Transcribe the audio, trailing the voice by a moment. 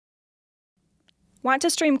Want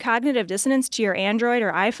to stream Cognitive Dissonance to your Android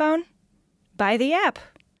or iPhone? Buy the app.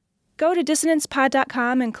 Go to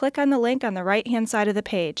dissonancepod.com and click on the link on the right-hand side of the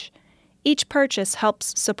page. Each purchase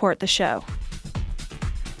helps support the show.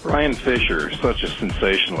 Brian Fisher, such a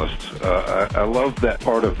sensationalist. I love that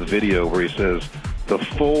part of the video where he says the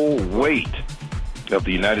full weight of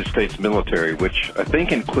the United States military, which I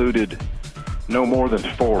think included no more than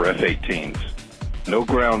 4 F-18s. No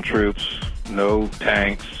ground troops, no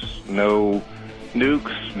tanks, no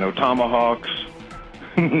nukes, no tomahawks,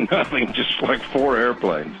 nothing, just like 4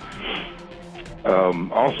 airplanes.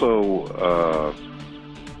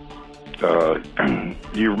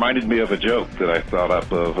 You reminded me of a joke that I thought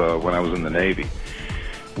up of when I was in the Navy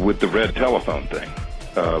with the red telephone thing.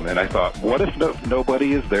 And I thought, what if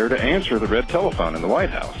nobody is there to answer the red telephone in the White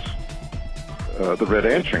House? The red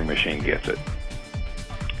answering machine gets it.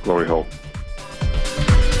 Glory hole.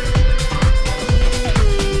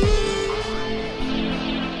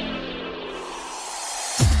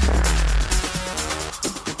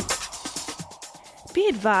 Be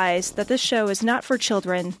advised that this show is not for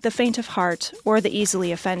children, the faint of heart, or the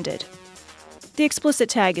easily offended. The explicit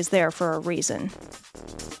tag is there for a reason.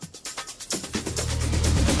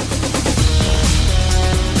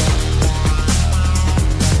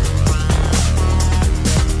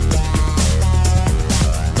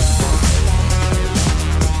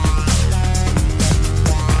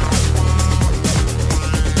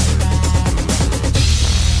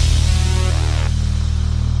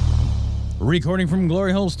 Recording from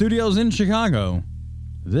Glory Hole Studios in Chicago,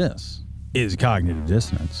 this is Cognitive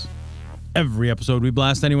Dissonance. Every episode, we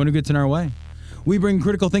blast anyone who gets in our way. We bring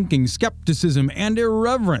critical thinking, skepticism, and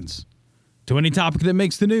irreverence to any topic that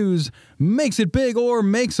makes the news, makes it big, or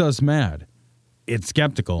makes us mad. It's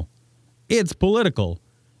skeptical, it's political,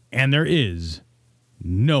 and there is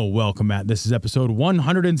no welcome mat. This is episode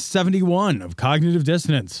 171 of Cognitive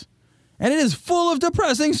Dissonance. And it is full of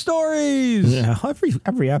depressing stories. Yeah,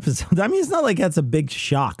 every episode. I mean, it's not like that's a big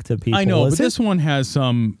shock to people. I know, but this one has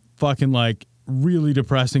some fucking, like, really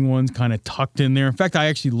depressing ones kind of tucked in there. In fact, I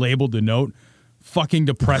actually labeled the note, fucking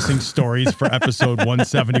depressing stories for episode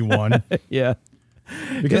 171. Yeah.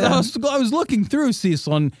 Because I was looking through,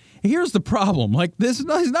 Cecil, and here's the problem. Like, there's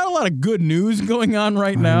not a lot of good news going on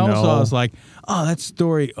right now. So I was like, oh, that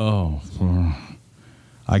story,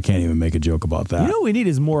 I can't even make a joke about that. You know what we need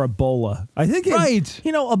is more Ebola. I think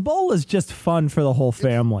Ebola is just fun for the whole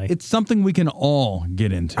family. It's something we can all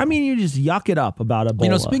get into. I mean, you just yuck it up about Ebola. You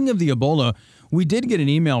know, speaking of the Ebola, we did get an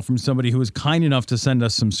email from somebody who was kind enough to send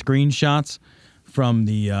us some screenshots from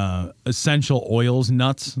the essential oils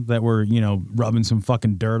nuts that were, rubbing some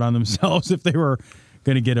fucking dirt on themselves if they were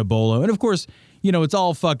going to get Ebola. And of course, it's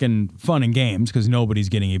all fucking fun and games because nobody's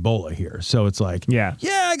getting Ebola here. So it's like, yeah,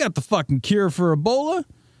 I got the fucking cure for Ebola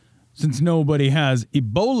since nobody has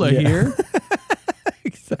Ebola here.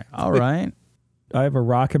 Exactly. All right. I have a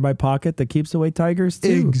rock in my pocket that keeps away tigers,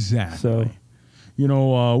 too. Exactly. So,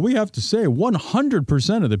 we have to say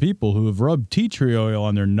 100% of the people who have rubbed tea tree oil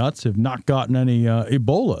on their nuts have not gotten any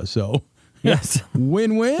Ebola. So, yes.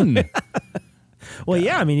 Win-win. Well,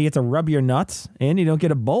 yeah, I mean, you get to rub your nuts and you don't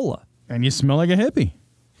get Ebola. And you smell like a hippie.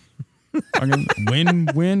 Win,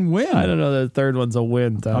 win, win. I don't know. The third one's a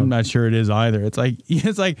win, Tom. I'm not sure it is either. It's like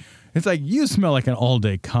you smell like an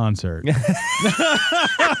all-day concert.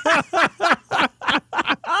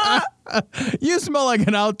 You smell like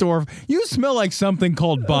an outdoor. You smell like something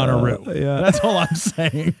called Bonnaroo. Yeah. That's all I'm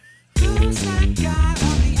saying.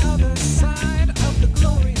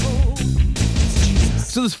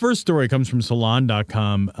 So this first story comes from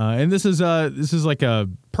Salon.com, and this is like a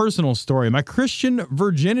personal story. My Christian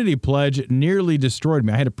virginity pledge nearly destroyed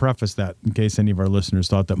me. I had to preface that in case any of our listeners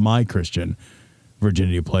thought that my Christian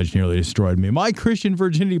virginity pledge nearly destroyed me. My Christian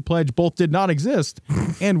virginity pledge both did not exist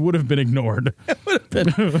and would have been ignored. It would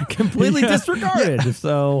have been completely disregarded. Yeah.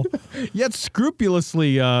 So, yet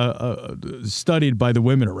scrupulously studied by the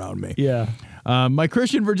women around me. Yeah. My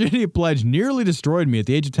Christian virginity pledge nearly destroyed me. At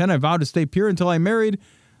the age of 10, I vowed to stay pure until I married.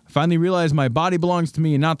 I finally realized my body belongs to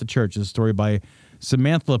me and not the church. This is a story by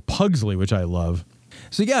Samantha Pugsley, which I love.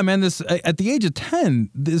 So yeah, man, this at the age of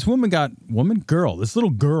 10, this this little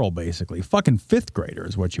girl, basically, fucking fifth grader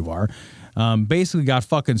is what you are, basically got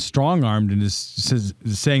fucking strong-armed and is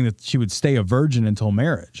saying that she would stay a virgin until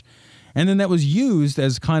marriage. And then that was used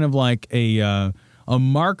as kind of like a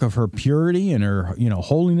mark of her purity and her,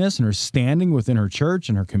 holiness and her standing within her church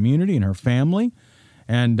and her community and her family.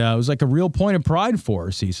 And it was like a real point of pride for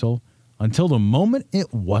her, Cecil, until the moment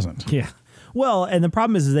it wasn't. Yeah. Well, and the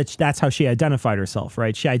problem is that that's how she identified herself,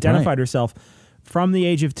 right? She identified herself from the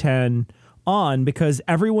age of 10 on because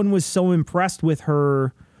everyone was so impressed with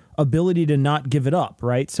her ability to not give it up,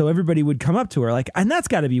 right? So everybody would come up to her like, and that's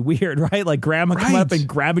got to be weird, right? Like grandma coming up and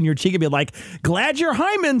grabbing your cheek and be like, glad your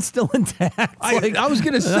hymen's still intact. I was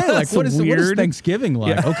going to say, like, what is Thanksgiving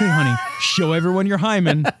like? Yeah. Okay, honey, show everyone your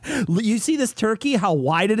hymen. You see this turkey, how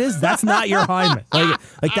wide it is? That's not your hymen.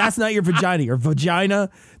 Like that's not your vagina. Your vagina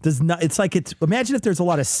does not, imagine if there's a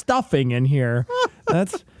lot of stuffing in here.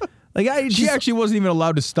 That's like, she actually wasn't even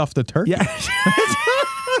allowed to stuff the turkey. Yeah.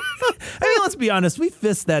 I mean, let's be honest. We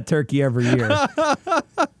fist that turkey every year.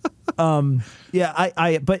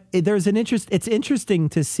 But there's an interest. It's interesting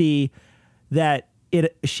to see that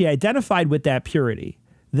she identified with that purity.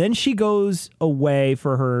 Then she goes away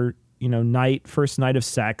for her, first night of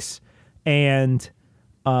sex, and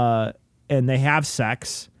they have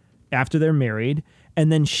sex after they're married.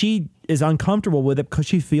 And then she is uncomfortable with it because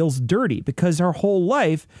she feels dirty, because her whole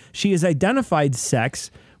life she has identified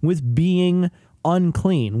sex with being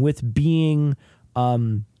unclean, with being,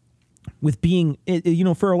 for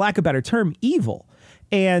a lack of a better term, evil.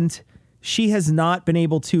 And she has not been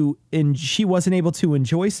able to, and she wasn't able to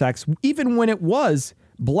enjoy sex, even when it was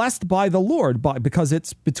blessed by the Lord, because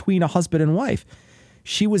it's between a husband and wife.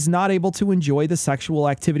 She was not able to enjoy the sexual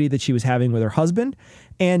activity that she was having with her husband.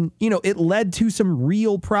 And, it led to some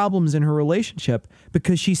real problems in her relationship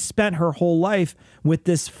because she spent her whole life with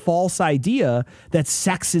this false idea that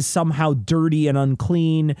sex is somehow dirty and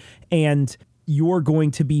unclean, and you're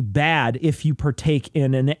going to be bad if you partake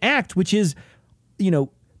in an act, which is,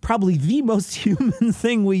 probably the most human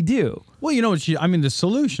thing we do. Well, the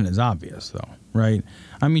solution is obvious, though, right?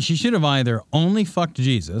 I mean, she should have either only fucked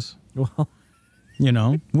Jesus. Well,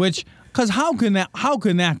 which, because how can that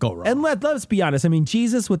go wrong? And let's be honest. I mean,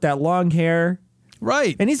 Jesus with that long hair.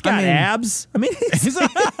 Right. And he's got abs. I mean, he's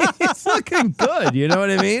looking good. You know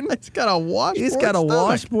what I mean? He's got a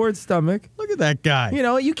washboard stomach. Look at that guy.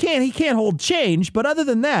 He can't hold change, but other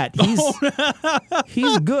than that,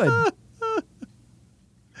 he's good.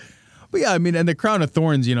 But yeah, I mean, and the crown of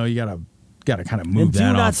thorns, you gotta kind of move and that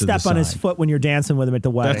off. Do not step on his foot when you're dancing with him at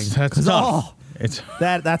the wedding. That's tough.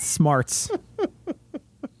 That's smarts.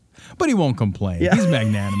 But he won't complain. Yeah. He's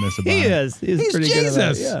magnanimous about it. He is. He's pretty Jesus. Good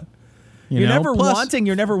about it. Yeah.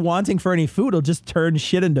 You're never wanting for any food. He'll just turn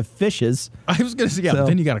shit into fishes. I was going to say, but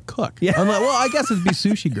then you got to cook. Yeah. I'm like, well, I guess it'd be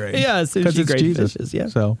sushi grade. Yeah, sushi grade Jesus. fishes. Yeah.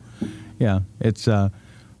 So, yeah, it's, but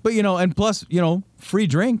and plus, free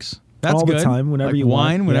drinks. That's all good. The time, whenever you want.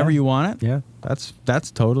 Wine, whenever you want it. Yeah.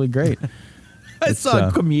 That's totally great. I saw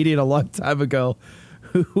a comedian a long time ago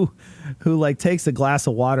who like takes a glass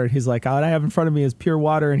of water and he's like, all I have in front of me is pure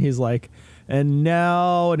water, and he's like, and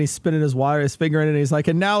he's spinning his finger in it, and he's like,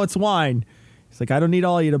 and now it's wine. He's like, I don't need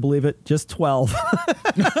all of you to believe it, just 12.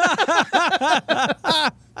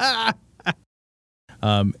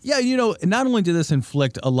 Not only did this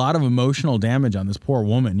inflict a lot of emotional damage on this poor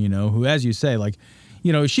woman, who, as you say, like,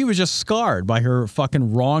 she was just scarred by her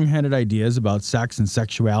fucking wrong-headed ideas about sex and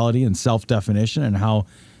sexuality and self-definition and how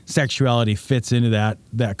sexuality fits into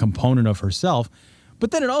that component of herself. But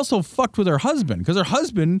then it also fucked with her husband, because her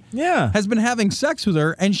husband has been having sex with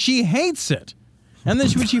her and she hates it. And then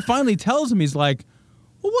when she finally tells him, he's like,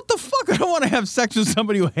 well, what the fuck? I don't want to have sex with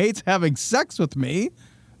somebody who hates having sex with me.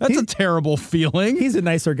 That's a terrible feeling. He's a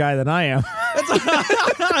nicer guy than I am.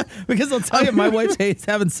 Because I'll tell you, my wife hates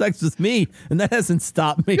having sex with me, and that hasn't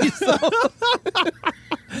stopped me. So.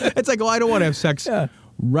 It's like, well, I don't want to have sex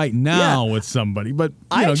right now with somebody, but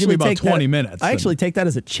give me about 20 minutes. I actually take that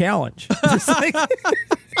as a challenge. Just like,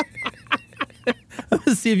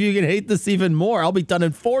 let's see if you can hate this even more. I'll be done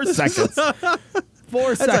in 4 seconds.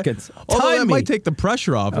 4 seconds. Although that might take the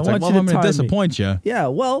pressure off. It's like, well, I'm going to disappoint you. Yeah,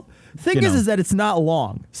 well, thing is that it's not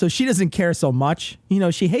long, so she doesn't care so much.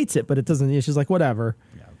 She hates it, but it doesn't. She's like, whatever.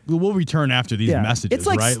 Yeah. We'll return after these messages. It's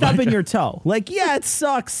like right? stubbing your toe. Like, yeah, it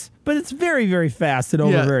sucks, but it's very, very fast and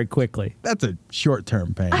over very quickly. That's a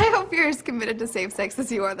short-term pain. I hope you're as committed to safe sex as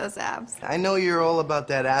you are those abs. I know you're all about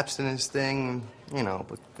that abstinence thing,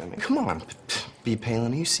 but I mean, come on, B.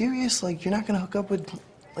 Palin, are you serious? Like, you're not gonna hook up with,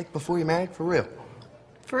 before you're married, for real?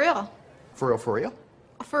 For real. For real, for real?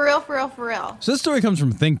 For real, for real, for real. So this story comes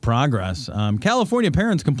from Think Progress. California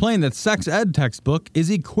parents complain that sex ed textbook is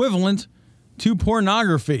equivalent to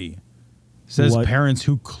pornography. Says parents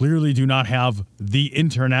who clearly do not have the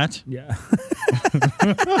internet. Yeah.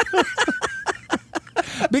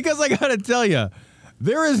 Because I gotta tell you,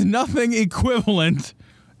 there is nothing equivalent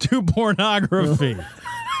to pornography.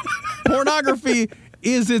 Pornography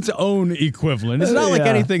is its own equivalent. It's not like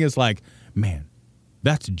anything is like, man,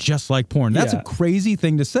 that's just like porn. That's a crazy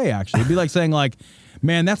thing to say, actually. It'd be like saying, like,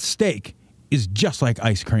 man, that steak is just like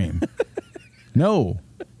ice cream. No.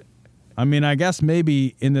 I mean, I guess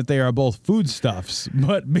maybe in that they are both foodstuffs,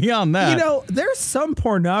 but beyond that. You know, there's some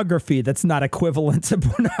pornography that's not equivalent to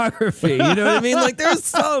pornography. You know what I mean? Like, there's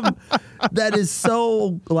some that is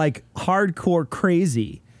so, like, hardcore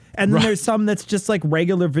crazy. And then there's some that's just, like,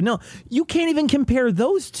 regular vanilla. You can't even compare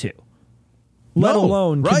those two, let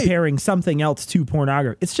alone comparing something else to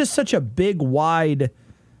pornography. It's just such a big, wide,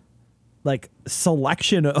 like,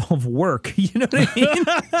 selection of work. You know what I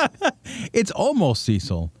mean? It's almost,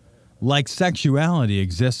 Cecil, like sexuality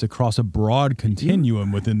exists across a broad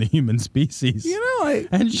continuum within the human species. You know,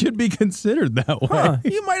 and should be considered that way.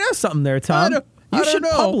 You might have something there, Tom. You should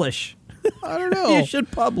publish. I don't know. You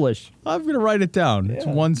should publish. I'm going to write it down. Yeah. It's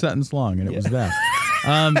one sentence long, and it was that.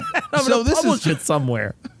 I'm going to publish it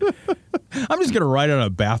somewhere. I'm just going to write it on a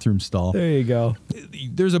bathroom stall. There you go.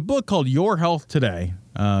 There's a book called Your Health Today,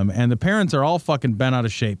 and the parents are all fucking bent out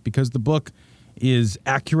of shape because the book is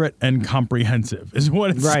accurate and comprehensive, is what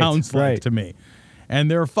it sounds like to me. And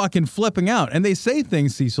they're fucking flipping out. And they say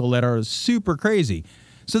things, Cecil, that are super crazy.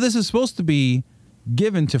 So this is supposed to be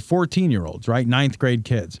given to 14-year-olds, right? 9th grade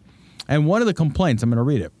kids. And one of the complaints, I'm going to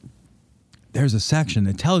read it. There's a section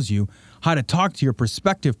that tells you how to talk to your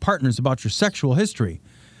prospective partners about your sexual history.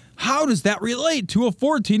 How does that relate to a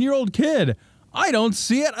 14-year-old kid? I don't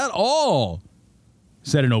see it at all,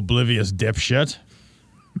 said an oblivious dipshit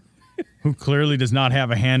who clearly does not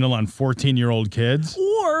have a handle on 14-year-old kids.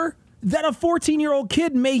 Or that a 14-year-old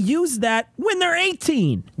kid may use that when they're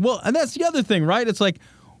 18. Well, and that's the other thing, right? It's like,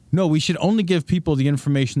 no, we should only give people the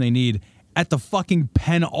information they need at the fucking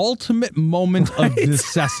penultimate moment of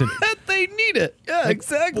necessity. They need it. Yeah, like,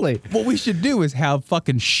 exactly. What we should do is have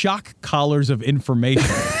fucking shock collars of information.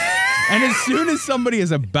 And as soon as somebody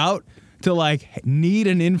is about to, like, need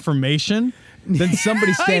an information, then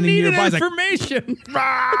somebody standing nearby is information.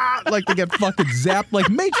 Like they get fucking zapped like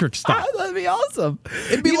Matrix style. That'd be awesome.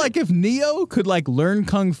 It'd be like if Neo could, like, learn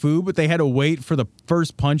kung fu, but they had to wait for the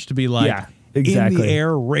first punch to be, like, in the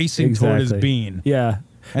air racing toward his bean. Yeah.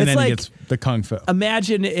 And then he gets the kung fu.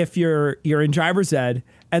 Imagine if you're in driver's ed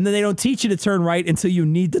and then they don't teach you to turn right until you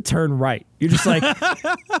need to turn right. You're just like,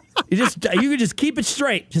 you can just keep it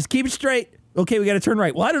straight. Just keep it straight. Okay, we got to turn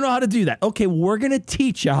right. Well, I don't know how to do that. Okay, we're going to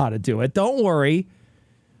teach you how to do it. Don't worry.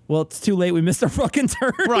 Well, it's too late. We missed our fucking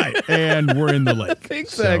turn. Right. And we're in the lake.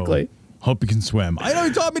 Exactly. So, hope you can swim. I know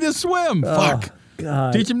he taught me to swim. Fuck.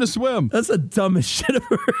 God. Teach him to swim. That's the dumbest shit I've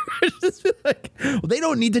ever heard. Just be like, well, they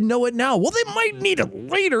don't need to know it now. Well, they might need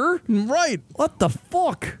it later. Right. What the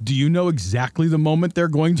fuck? Do you know exactly the moment they're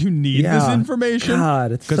going to need this information?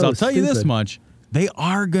 God, it's so Because I'll tell you this stupid. much. They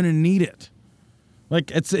are going to need it.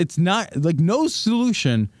 Like, it's not, like, no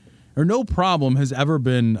solution or no problem has ever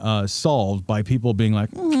been solved by people being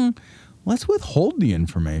like, let's withhold the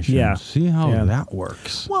information. Yeah. See how that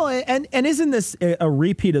works. Well, and isn't this a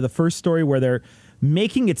repeat of the first story where they're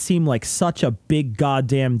making it seem like such a big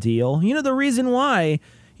goddamn deal? You know, the reason why,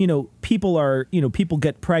 people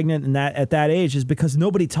get pregnant and that at that age is because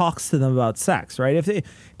nobody talks to them about sex, right?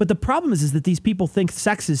 But the problem is that these people think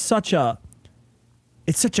sex is such a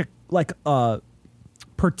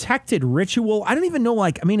protected ritual. I don't even know,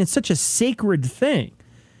 it's such a sacred thing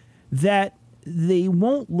that they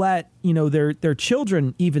won't let, their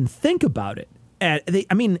children even think about it.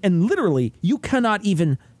 And literally, you cannot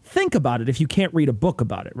even think about it if you can't read a book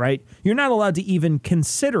about it, right? You're not allowed to even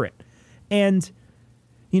consider it. And,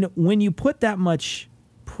 when you put that much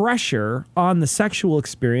pressure on the sexual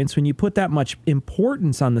experience, when you put that much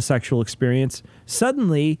importance on the sexual experience,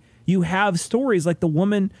 suddenly you have stories like the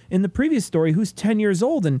woman in the previous story who's 10 years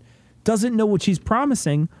old and doesn't know what she's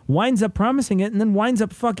promising, winds up promising it, and then winds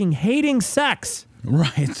up fucking hating sex.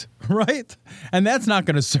 Right. And that's not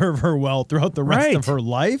going to serve her well throughout the rest of her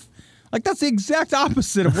life. Like, that's the exact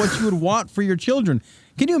opposite of what you would want for your children.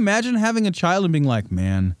 Can you imagine having a child and being like,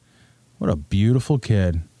 man, what a beautiful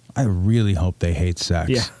kid. I really hope they hate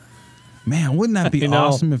sex. Yeah. Man, wouldn't that be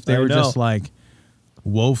awesome if they were just, like,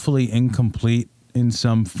 woefully incomplete in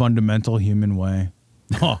some fundamental human way?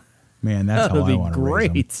 Oh, man, that's how I want to raise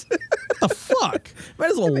them. Great. What the fuck?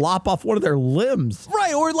 Might as well lop off one of their limbs.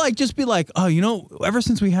 Right, or just be like, oh, ever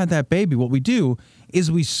since we had that baby, what we do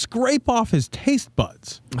is we scrape off his taste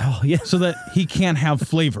buds. Oh, yeah. So that he can't have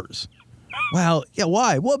flavors. Well, yeah,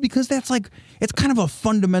 why? Well, because that's it's kind of a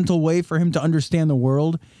fundamental way for him to understand the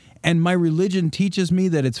world. And my religion teaches me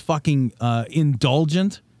that it's fucking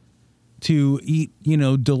indulgent to eat,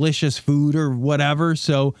 delicious food or whatever.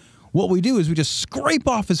 So what we do is we just scrape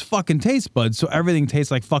off his fucking taste buds so everything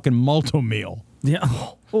tastes like fucking malto meal. Yeah.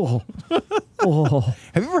 Oh. Oh.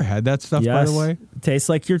 Have you ever had that stuff, Yes. by the way? Tastes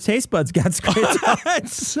like your taste buds got scraped off.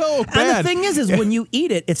 It's so bad. And the thing is when you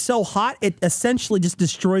eat it, it's so hot, it essentially just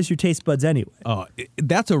destroys your taste buds anyway.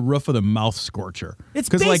 That's a roof of the mouth scorcher. It's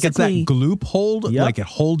because like it's that basically- gloop hold, Yep. like it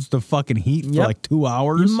holds the fucking heat for Yep. like 2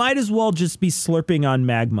 hours. You might as well just be slurping on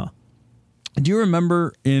magma. Do you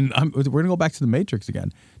remember we're gonna go back to the Matrix again.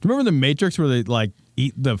 Do you remember the Matrix where they like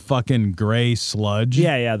eat the fucking gray sludge?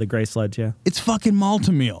 Yeah, the gray sludge, yeah. It's fucking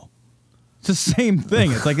malto meal. It's the same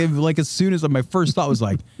thing. It's like as soon as my first thought was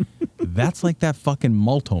like, that's like that fucking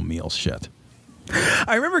malto meal shit.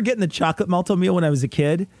 I remember getting the chocolate malto meal when I was a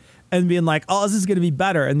kid and being like, oh, this is going to be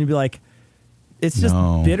better. And you'd be like, it's just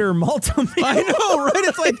No. bitter malto meal. I know,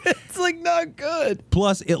 right? It's like not good.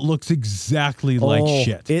 Plus, it looks exactly like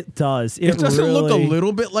shit. It does. It doesn't look a really-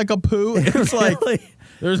 little bit like a poo. It's like really-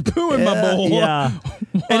 there's poo in my bowl. Yeah.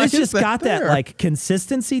 Why And it's is just got that there? like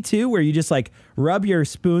consistency too, where you just like rub your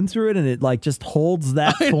spoon through it and it like just holds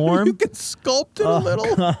that I know, form. you can sculpt it a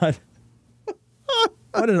little. God.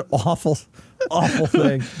 What an awful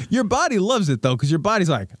thing. Your body loves it though, because your body's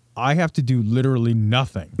like, I have to do literally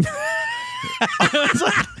nothing. It's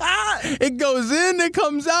like, it goes in, it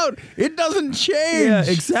comes out, it doesn't change. Yeah,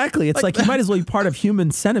 exactly. It's like you might as well be part of human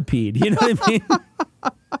centipede. You know what I mean?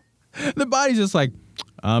 The body's just like,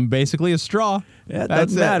 I'm basically a straw. Yeah, it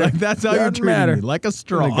that's doesn't matter. Like, that's how you're Doesn't treating matter. me, like a It's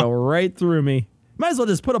straw. gonna go right through me. Might as well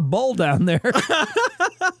just put a bowl down there.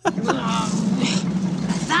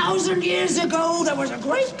 1,000 years ago, there was a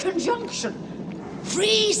great conjunction.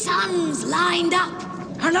 3 suns lined up.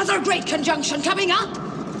 Another great conjunction coming up.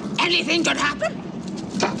 Anything could happen.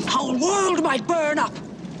 The whole world might burn up.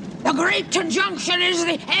 The great conjunction is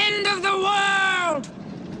the end of the world.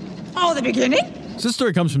 Oh, the beginning? So this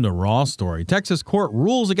story comes from the Raw story. Texas court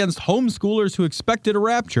rules against homeschoolers who expected a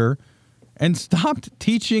rapture and stopped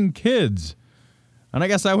teaching kids. And I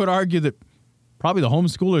guess I would argue that probably the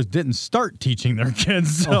homeschoolers didn't start teaching their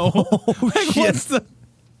kids. So what's the...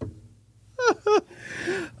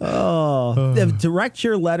 Direct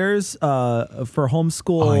your letters for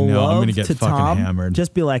homeschool I know, I'm love gonna get to fucking Tom. hammered.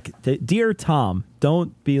 Just be like, dear Tom.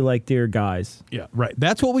 Don't be like, dear guys. Yeah, right.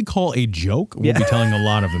 That's what we call a joke. We'll be telling a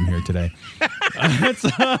lot of them here today.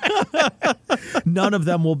 None of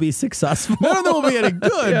them will be successful. None of them will be any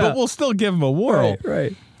good, Yeah. but we'll still give them a whirl.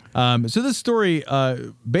 Right. So this story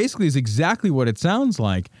basically is exactly what it sounds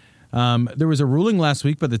like. There was a ruling last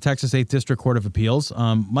week by the Texas 8th District Court of Appeals.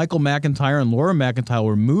 Michael McIntyre and Laura McIntyre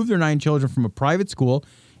removed their 9 children from a private school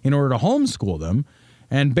in order to homeschool them.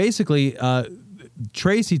 And basically,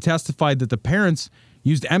 Tracy testified that the parents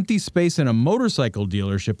used empty space in a motorcycle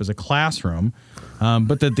dealership as a classroom,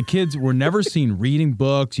 but that the kids were never seen reading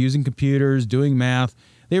books, using computers, doing math.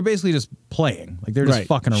 They were basically just playing. Like they're just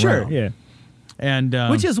fucking around. Sure, yeah. And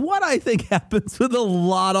Which is what I think happens with a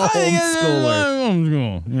lot of I think it's homeschoolers.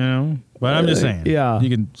 homeschool, you know. But I'm just saying. yeah. You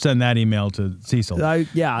can send that email to Cecil. You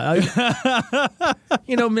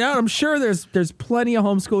know, I'm sure there's plenty of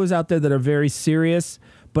homeschoolers out there that are very serious,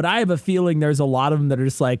 but I have a feeling there's a lot of them that are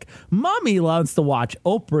just like, Mommy wants to watch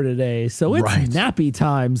Oprah today, so it's Right. nappy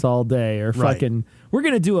times all day, or Right. fucking, we're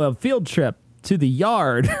gonna do a field trip to the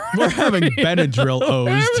yard. We're having Benadryl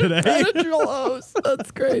O's today. Benadryl O's.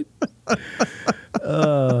 That's great.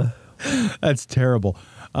 That's terrible.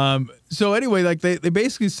 So anyway, like they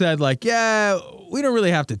basically said, like, yeah, we don't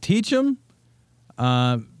really have to teach them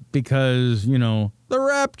because, you know, the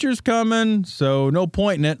rapture's coming, so no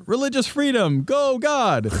point in it. Religious freedom, go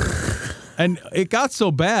God. And it got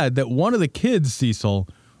so bad that one of the kids, Cecil,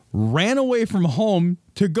 ran away from home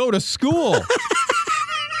to go to school.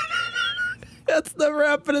 That's never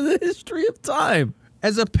happened in the history of time.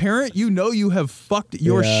 As a parent, you know you have fucked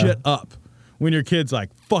your Yeah. shit up when your kid's like,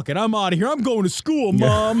 fuck it, I'm out of here. I'm going to school,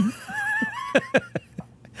 Mom.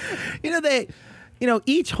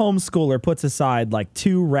 Each homeschooler puts aside like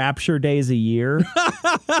 2 rapture days a year.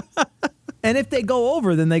 And if they go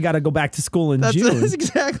over, then they got to go back to school in June. That's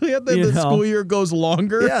exactly it. You The know. school year goes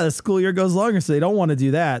longer. Yeah, the school year goes longer, so they don't want to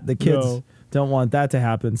do that. The kids No. don't want that to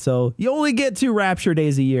happen. So you only get 2 rapture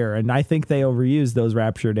days a year, and I think they overuse those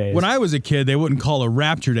rapture days. When I was a kid, they wouldn't call a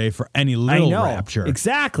rapture day for any little I know. rapture.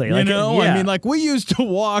 Exactly. You Like, know, yeah. I mean, like we used to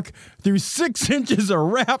walk through 6 inches of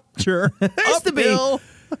rapture. used to be- uphill.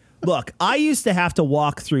 Look, I used to have to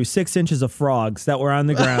walk through 6 inches of frogs that were on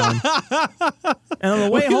the ground. And on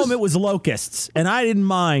the way home, it was locusts, and I didn't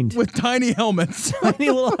mind. with tiny helmets.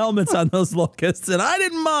 Tiny little helmets on those locusts, and I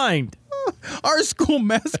didn't mind. Our school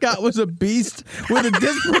mascot was a beast with a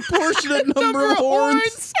disproportionate number of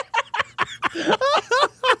horns.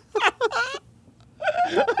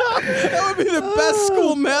 That would be the best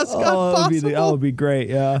school mascot possible. That would be great,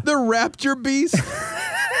 yeah. The Raptor Beast.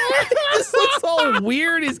 This looks all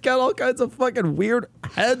weird. He's got all kinds of fucking weird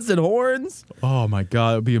heads and horns. Oh my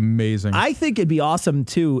God, it would be amazing. I think it'd be awesome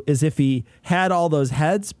too, is if he had all those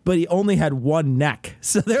heads, but he only had one neck.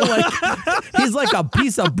 So they're like, he's like a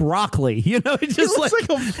piece of broccoli. You know, he just looks like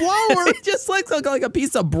a flower. He just looks like a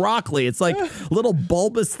piece of broccoli. It's like little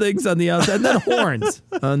bulbous things on the outside, and then horns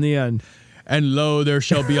on the end. And lo, there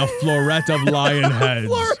shall be a floret of lion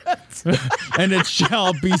heads. And it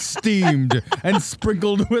shall be steamed and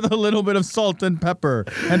sprinkled with a little bit of salt and pepper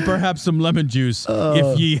and perhaps some lemon juice,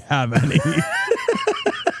 if ye have any.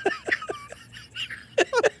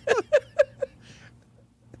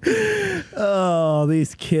 Oh,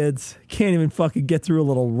 these kids can't even fucking get through a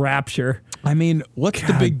little rapture. I mean, what's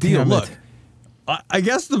the big deal? Look, I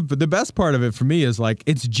guess the best part of it for me is like,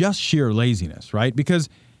 it's just sheer laziness, right? Because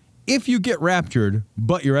if you get raptured,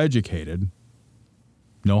 but you're educated,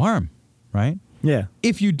 no harm, right? Yeah.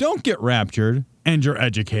 If you don't get raptured and you're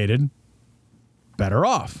educated, better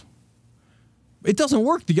off. It doesn't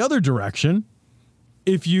work the other direction.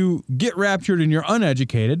 If you get raptured and you're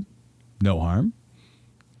uneducated, no harm.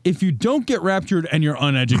 If you don't get raptured and you're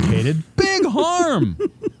uneducated, big harm.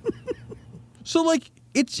 So like,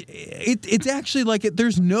 it's actually like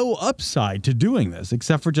there's no upside to doing this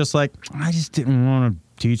except for just like, I just didn't want to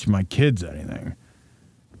teach my kids anything.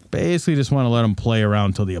 Basically just want to let them play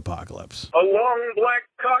around till the apocalypse. A long black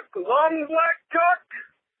cock, long black cock.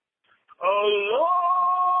 A long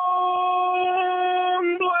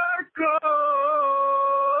black cock,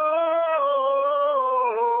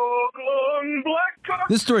 long black cock.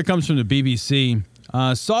 This story comes from the BBC.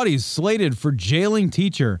 Saudis slated for jailing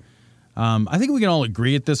teacher. I think we can all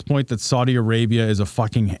agree at this point that Saudi Arabia is a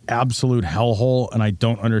fucking absolute hellhole, and I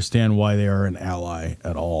don't understand why they are an ally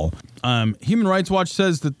at all. Human Rights Watch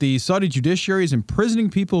says that the Saudi judiciary is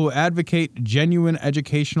imprisoning people who advocate genuine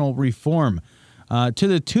educational reform, to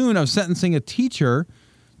the tune of sentencing a teacher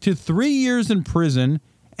to 3 years in prison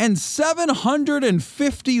and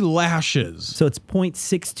 750 lashes. So it's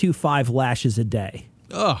 0.625 lashes a day.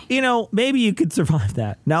 Ugh. You know, maybe you could survive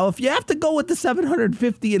that. Now, if you have to go with the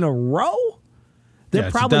 750 in a row,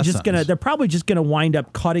 they're probably just gonna wind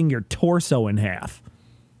up cutting your torso in half.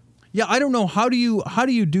 Yeah, I don't know. How do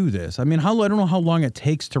you do this? I mean, I don't know how long it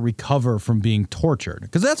takes to recover from being tortured,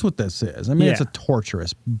 because that's what this is. I mean, It's a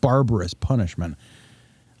torturous, barbarous punishment.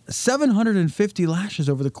 750 lashes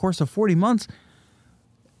over the course of 40 months.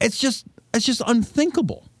 It's just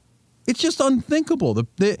unthinkable. It's just unthinkable.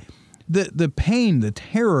 The pain, the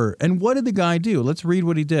terror, and what did the guy do? Let's read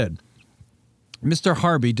what he did. Mr.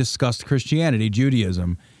 Harvey discussed Christianity,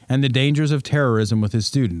 Judaism, and the dangers of terrorism with his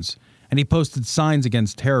students, and he posted signs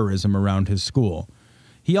against terrorism around his school.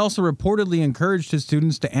 He also reportedly encouraged his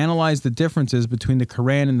students to analyze the differences between the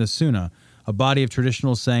Quran and the Sunnah, a body of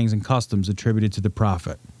traditional sayings and customs attributed to the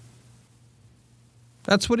Prophet.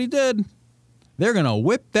 That's what he did. They're going to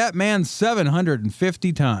whip that man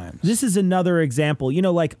 750 times. This is another example. You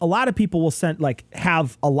know, like a lot of people will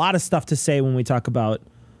have a lot of stuff to say when we talk about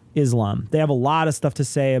Islam. They have a lot of stuff to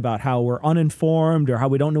say about how we're uninformed or how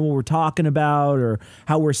we don't know what we're talking about or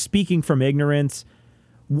how we're speaking from ignorance.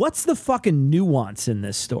 What's the fucking nuance in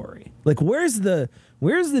this story? Like, where's the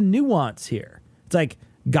nuance here? It's like,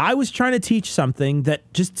 guy was trying to teach something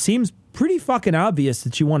that just seems pretty fucking obvious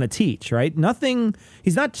that you want to teach, right? Nothing.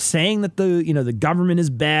 He's not saying that the government is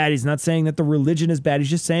bad. He's not saying that the religion is bad. He's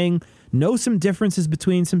just saying know some differences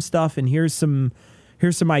between some stuff, and here's some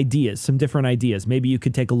ideas, some different ideas. Maybe you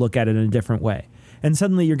could take a look at it in a different way. And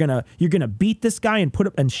suddenly you're gonna beat this guy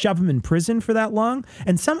and shove him in prison for that long,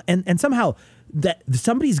 and somehow that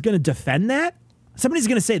somebody's gonna defend that. Somebody's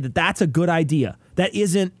gonna say that that's a good idea. That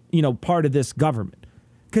isn't part of this government.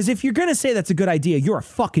 Because if you're going to say that's a good idea, you're a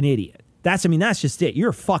fucking idiot. That's just it.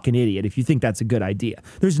 You're a fucking idiot if you think that's a good idea.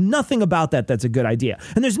 There's nothing about that's a good idea.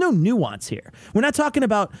 And there's no nuance here. We're not talking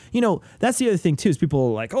about, that's the other thing too, is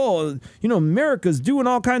people are like, oh, America's doing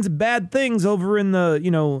all kinds of bad things over in the,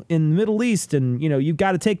 in the Middle East. And, you've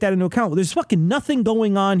got to take that into account. Well, there's fucking nothing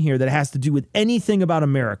going on here that has to do with anything about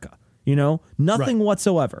America. Nothing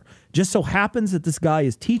whatsoever. Just so happens that this guy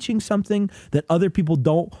is teaching something that other people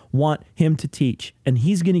don't want him to teach. And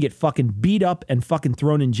he's going to get fucking beat up and fucking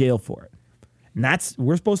thrown in jail for it. And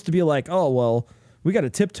we're supposed to be like, oh, well, we got to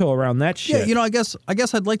tiptoe around that shit. Yeah, I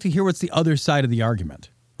guess I'd like to hear what's the other side of the argument,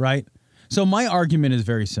 right? So my argument is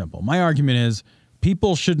very simple. My argument is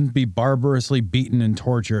people shouldn't be barbarously beaten and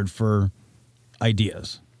tortured for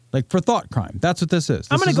ideas. Like for thought crime. That's what this is.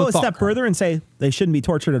 I'm going to go a step further and say they shouldn't be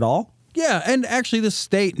tortured at all. Yeah, and actually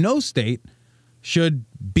no state should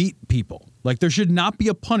beat people Like, there should not be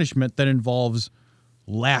a punishment that involves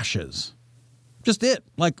lashes. Just it.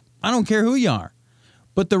 Like, I don't care who you are.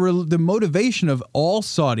 But the motivation of all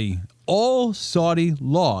Saudi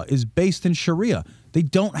law is based in Sharia. They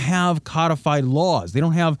don't have codified laws. They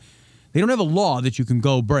don't have a law that you can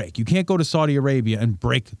go break. You can't go to Saudi Arabia and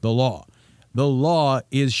break the law. The law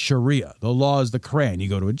is Sharia. The law is the Quran. You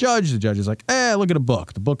go to a judge, the judge is like, look at a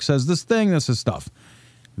book. The book says this thing, this is stuff.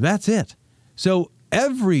 That's it. So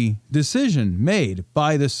every decision made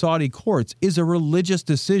by the Saudi courts is a religious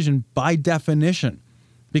decision by definition,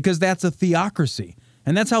 because that's a theocracy.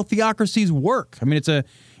 And that's how theocracies work. I mean, it's a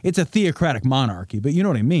theocratic monarchy, but you know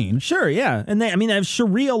what I mean. Sure, yeah. And they have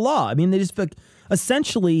Sharia law. I mean, they just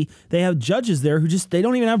essentially they have judges there who they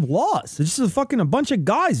don't even have laws. It's just a bunch of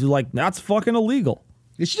guys who that's fucking illegal.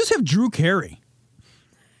 They should just have Drew Carey.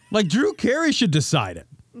 Like, Drew Carey should decide it.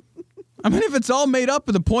 I mean, if it's all made up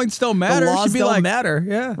and the points don't matter, the laws it should be don't matter.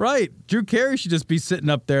 Yeah, right. Drew Carey should just be sitting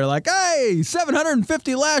up there like, hey,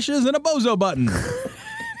 750 lashes and a bozo button.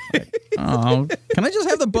 Oh, can I just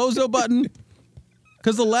have the bozo button?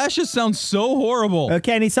 Because the lashes sound so horrible.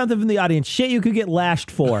 Okay, I need something from the audience. Shit you could get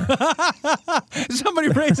lashed for. Somebody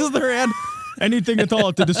raises their hand. Anything at all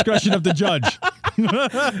at the discretion of the judge.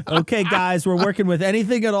 Okay, guys, we're working with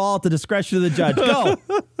anything at all at the discretion of the judge. Go.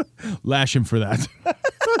 Lash him for that.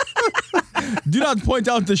 Do not point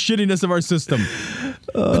out the shittiness of our system.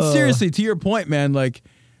 But seriously, to your point, man, like,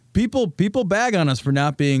 people bag on us for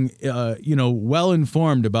not being, well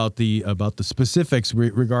informed about the specifics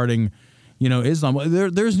regarding, Islam.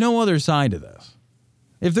 There's no other side to this.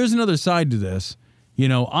 If there's another side to this,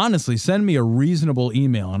 honestly, send me a reasonable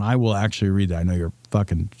email and I will actually read that. I know you're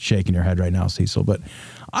fucking shaking your head right now, Cecil, but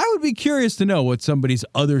I would be curious to know what somebody's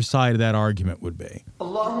other side of that argument would be.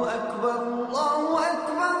 Allahu Akbar, Allahu Akbar.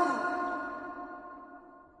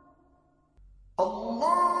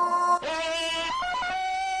 Allah.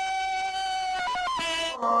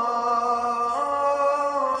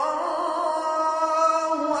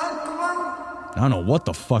 I don't know what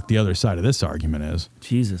the fuck the other side of this argument is.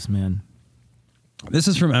 Jesus, man. This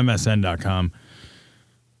is from MSN.com.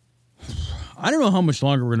 I don't know how much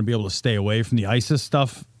longer we're going to be able to stay away from the ISIS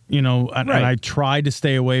stuff, and I tried to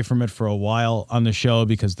stay away from it for a while on the show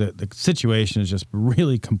because the situation is just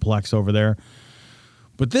really complex over there.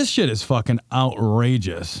 But this shit is fucking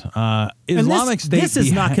outrageous. Islamic State. This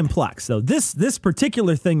is not complex, though. This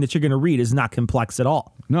particular thing that you're going to read is not complex at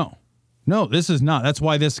all. No, this is not. That's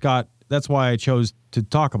why I chose to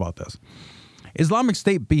talk about this. Islamic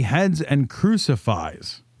State beheads and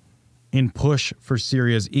crucifies in push for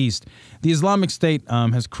Syria's east. The Islamic State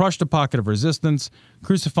has crushed a pocket of resistance,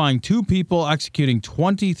 crucifying 2 people, executing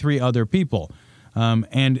 23 other people.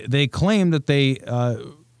 And they claim that they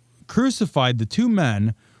crucified the 2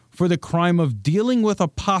 men for the crime of dealing with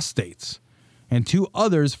apostates and 2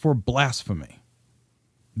 others for blasphemy.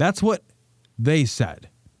 That's what they said.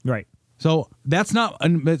 Right. So that's not.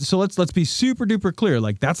 So let's be super duper clear.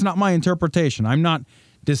 Like, that's not my interpretation. I'm not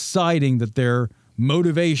deciding that their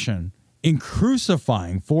motivation in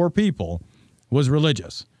crucifying 4 people was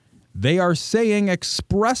religious. They are saying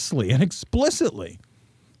expressly and explicitly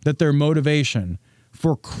that their motivation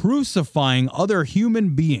for crucifying other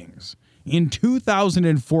human beings in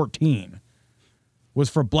 2014 was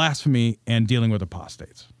for blasphemy and dealing with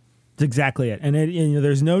apostates. That's exactly it. And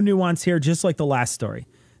there's no nuance here, just like the last story.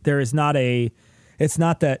 There is not it's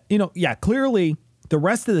not that, clearly the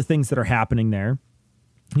rest of the things that are happening there,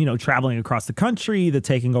 traveling across the country, the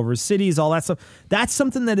taking over cities, all that stuff, that's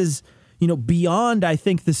something that is, beyond, I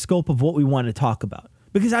think, the scope of what we want to talk about.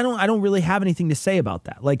 Because I don't really have anything to say about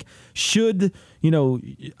that. Like, do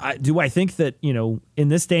I think that, in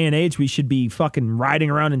this day and age, we should be fucking riding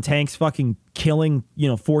around in tanks, fucking killing,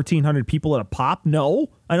 1,400 people at a pop? No,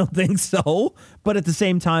 I don't think so. But at the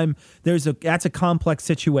same time, that's a complex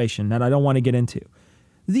situation that I don't want to get into.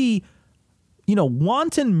 The,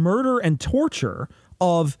 wanton murder and torture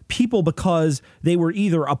of people because they were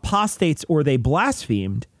either apostates or they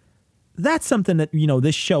blasphemed, that's something that,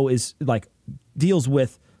 this show is like, deals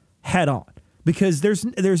with head on, because there's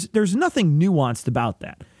nothing nuanced about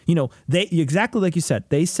that. They, exactly like you said,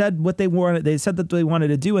 they said what they wanted. They said that they wanted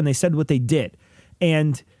to do, and they said what they did.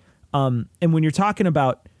 And when you're talking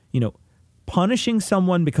about, punishing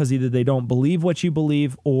someone because either they don't believe what you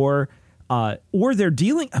believe or they're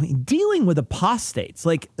dealing with apostates,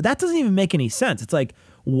 like, that doesn't even make any sense. It's like,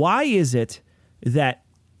 why is it that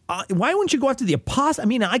why wouldn't you go after the apostates? I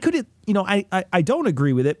mean, I could, I don't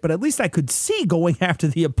agree with it, but at least I could see going after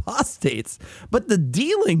the apostates. But the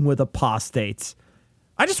dealing with apostates,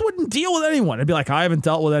 I just wouldn't deal with anyone. I'd be like, I haven't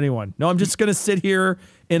dealt with anyone. No, I'm just going to sit here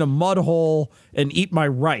in a mud hole and eat my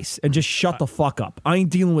rice and just shut the fuck up. I ain't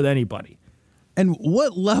dealing with anybody. And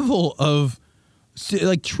what level of,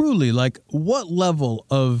 like, truly, like, what level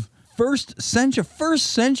of first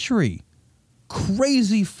century,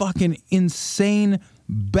 crazy fucking insane,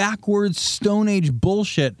 backwards Stone Age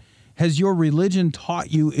bullshit has your religion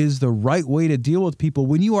taught you is the right way to deal with people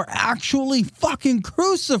when you are actually fucking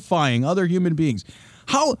crucifying other human beings?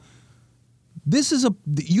 How this is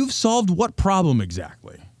you've solved what problem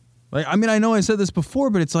exactly? Like, I mean, I know I said this before,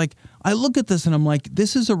 but it's like, I look at this and I'm like,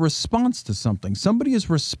 this is a response to something. Somebody is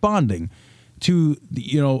responding to,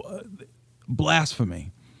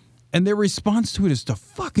 blasphemy. And their response to it is to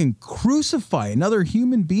fucking crucify another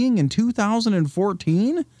human being in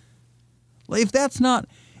 2014? Like, if that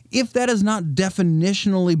is not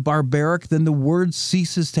definitionally barbaric, then the word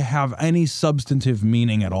ceases to have any substantive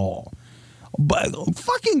meaning at all. But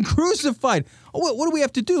fucking crucified. What do we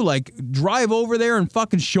have to do? Like, drive over there and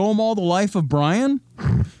fucking show them all the life of Brian?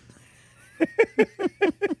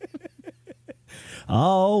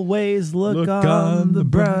 Always look on the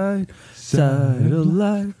bright side of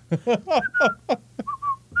life.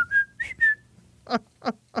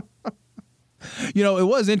 It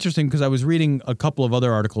was interesting because I was reading a couple of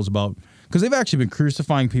other articles about, because they've actually been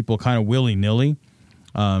crucifying people kind of willy-nilly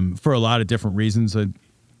for a lot of different reasons.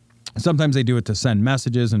 Sometimes they do it to send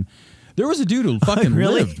messages, and there was a dude who fucking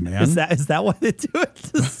really? lived, man. Is that why they do it?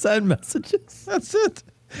 To send messages? That's it.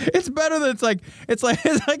 It's better than it's like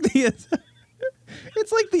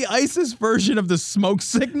the ISIS version of the smoke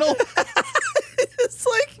signal. It's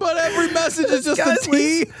like, but every message is just a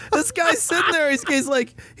T. This guy's sitting there.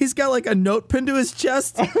 He's got like a note pinned to his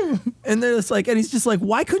chest, and they're just like, and he's just like,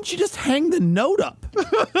 why couldn't you just hang the note up?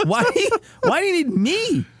 Why do you need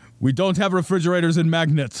me? We don't have refrigerators and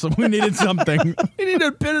magnets, so we needed something. You need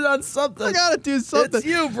to pin it on something. I gotta do something. It's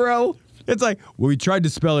you, bro. It's like, well, we tried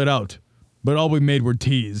to spell it out, but all we made were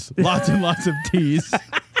T's. Lots and lots of T's.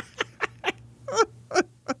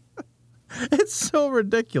 It's so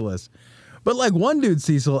ridiculous. But like one dude,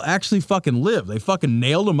 Cecil, actually fucking lived. They fucking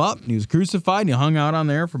nailed him up, and he was crucified, and he hung out on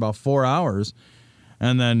there for about 4 hours,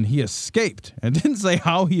 and then he escaped. And it didn't say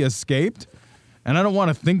how he escaped, and I don't want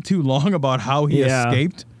to think too long about how he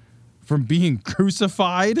escaped from being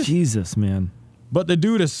crucified. Jesus, man. But the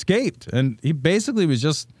dude escaped, and he basically was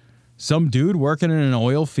just some dude working in an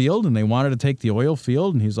oil field, and they wanted to take the oil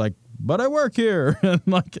field, and he's like, but I work here. And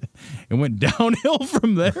like, it went downhill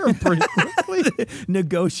from there pretty quickly.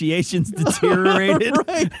 Negotiations deteriorated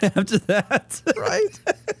right. after that. Right.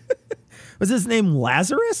 Was his name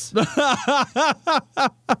Lazarus?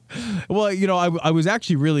 Well, I was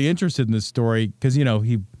actually really interested in this story because,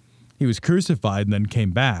 he was crucified and then came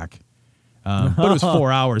back. But it was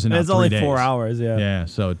 4 hours and not 3 days. It's only 4 hours, yeah. Yeah,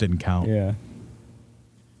 so it didn't count. Yeah.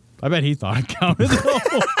 I bet he thought it counted.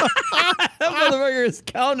 That motherfucker is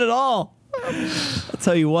counting it all. I'll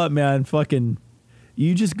tell you what, man, fucking,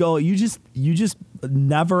 you just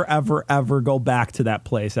never, ever, ever go back to that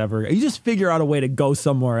place ever. You just figure out a way to go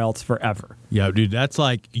somewhere else forever. Yeah, dude, that's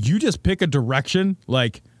like, you just pick a direction,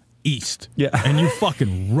 like east. Yeah. And you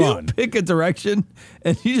fucking run. You pick a direction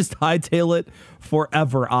and you just hightail it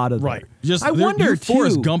forever out of there. Right. Just, I wonder, too.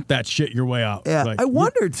 Forrest Gump that shit your way out. Yeah, like, I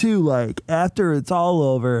wonder, too, like, after it's all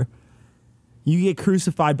over, you get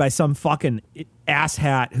crucified by some fucking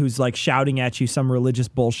asshat who's, like, shouting at you some religious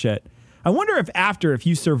bullshit. I wonder if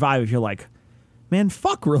you survive, if you're like, man,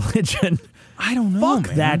 fuck religion. I don't know, Fuck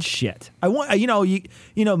man. that shit. I want,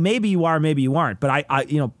 maybe you are, maybe you aren't, but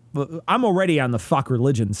I'm already on the fuck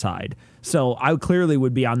religion side, so I clearly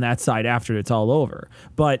would be on that side after it's all over.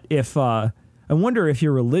 But if I wonder if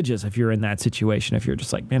you're religious, if you're in that situation, if you're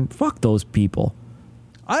just like, man, fuck those people.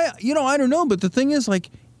 I don't know, but the thing is,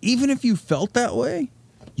 like, even if you felt that way,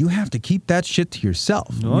 you have to keep that shit to yourself.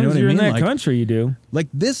 As long as you're in that country, you do. Like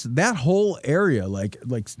that whole area, like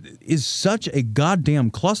is such a goddamn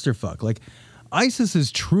clusterfuck. Like, ISIS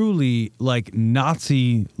is truly like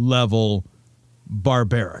Nazi level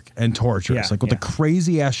barbaric and torturous, with the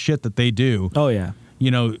crazy ass shit that they do. Oh yeah.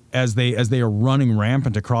 As they are running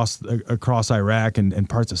rampant across Iraq and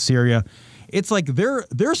parts of Syria, it's like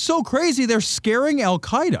they're so crazy they're scaring Al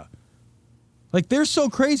Qaeda. Like, they're so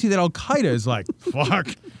crazy that Al Qaeda is like, fuck,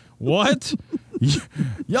 what?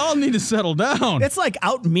 Y'all need to settle down. It's like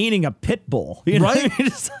out-meaning a pit bull, right?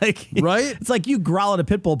 It's like, right? It's like you growl at a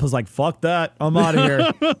pit bull, but it's like, fuck that, I'm out of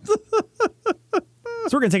here.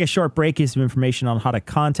 So we're going to take a short break, get some information on how to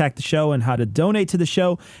contact the show and how to donate to the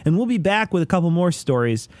show, and we'll be back with a couple more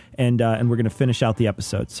stories, and we're going to finish out the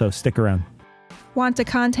episode, so stick around. Want to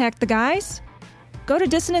contact the guys? Go to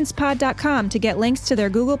dissonancepod.com to get links to their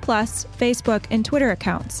Google+, Facebook, and Twitter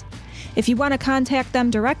accounts. If you want to contact them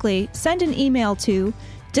directly, send an email to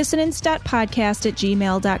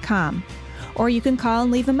dissonance.podcast@gmail.com. Or you can call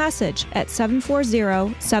and leave a message at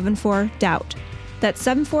 740-74-DOUBT. That's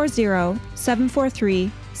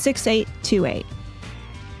 740-743-6828.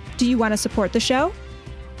 Do you want to support the show?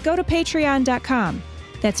 Go to patreon.com.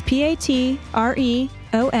 That's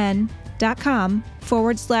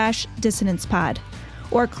patreon.com/dissonancepod.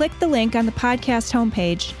 Or click the link on the podcast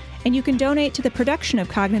homepage, and you can donate to the production of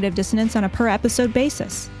Cognitive Dissonance on a per-episode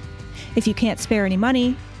basis. If you can't spare any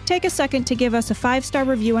money, take a second to give us a 5-star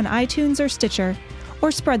review on iTunes or Stitcher,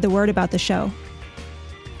 or spread the word about the show.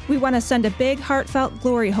 We want to send a big, heartfelt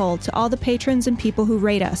glory hole to all the patrons and people who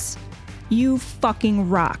rate us. You fucking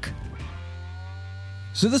rock.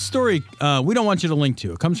 So this story, we don't want you to link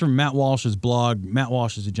to. It comes from Matt Walsh's blog. Matt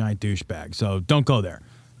Walsh is a giant douchebag, so don't go there.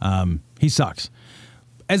 He sucks.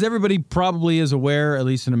 As everybody probably is aware, at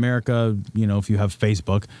least in America, if you have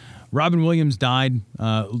Facebook, Robin Williams died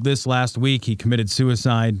this last week. He committed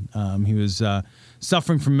suicide. He was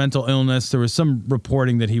suffering from mental illness. There was some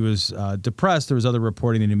reporting that he was depressed. There was other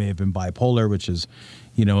reporting that he may have been bipolar, which is,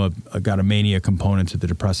 got a mania component to the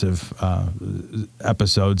depressive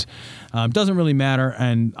episodes. Doesn't really matter,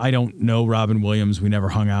 and I don't know Robin Williams. We never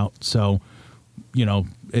hung out, so,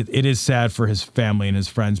 it is sad for his family and his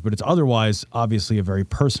friends, but it's otherwise obviously a very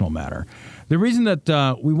personal matter. The reason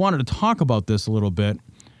that we wanted to talk about this a little bit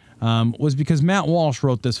was because Matt Walsh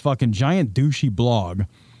wrote this fucking giant douchey blog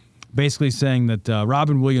basically saying that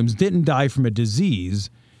Robin Williams didn't die from a disease.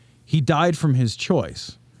 He died from his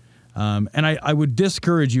choice. And I would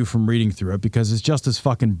discourage you from reading through it because it's just as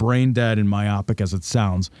fucking brain dead and myopic as it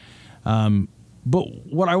sounds. But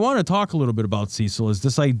what I want to talk a little bit about, Cecil, is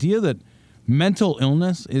this idea that mental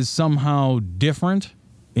illness is somehow different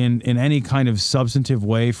in any kind of substantive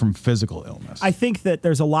way from physical illness. I think that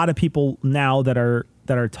there's a lot of people now that are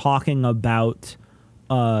talking about,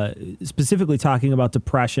 specifically talking about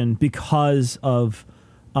depression because of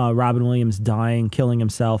Robin Williams dying, killing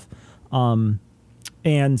himself. And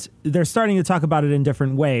they're starting to talk about it in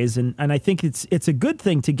different ways. And I think it's a good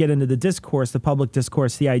thing to get into the discourse, the public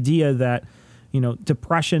discourse, the idea that,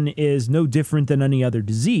 depression is no different than any other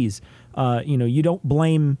disease. You don't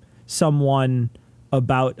blame someone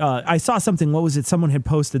about, I saw something, what was it? Someone had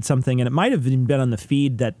posted something, and it might have even been on the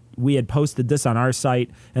feed that we had posted this on our site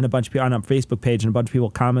and a bunch of people on our Facebook page, and a bunch of people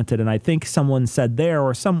commented. And I think someone said there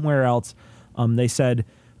or somewhere else, they said,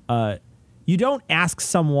 you don't ask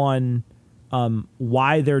someone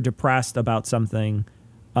why they're depressed about something,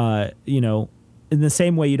 in the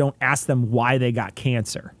same way you don't ask them why they got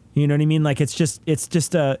cancer. You know what I mean? Like it's just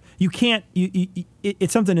you can't,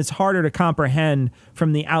 it's something that's harder to comprehend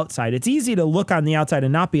from the outside. It's easy to look on the outside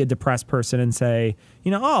and not be a depressed person and say,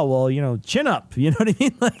 chin up. You know what I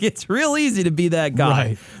mean? Like it's real easy to be that guy.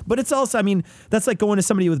 Right. But it's also, that's like going to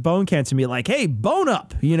somebody with bone cancer and be like, hey, bone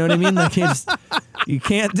up. You know what I mean? Like you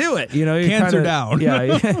can't do it. You're cancer down.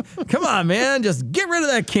 Yeah. Come on, man. Just get rid of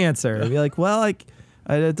that cancer. Be like, well,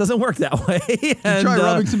 it doesn't work that way. And, try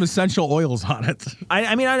rubbing some essential oils on it.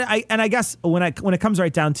 I guess when it comes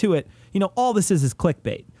right down to it, all this is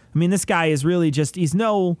clickbait. This guy is really just he's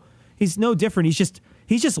no different.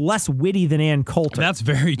 He's just less witty than Ann Coulter. That's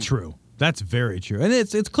very true. And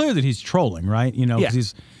it's clear that he's trolling, right?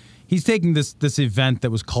 Because he's taking this event that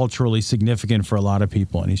was culturally significant for a lot of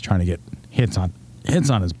people, and he's trying to get hits on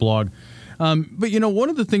his blog. But one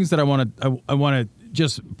of the things that I want to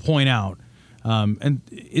just point out. And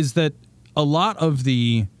is that a lot of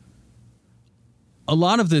this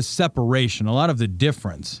separation, a lot of the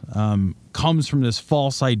difference comes from this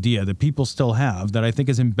false idea that people still have that I think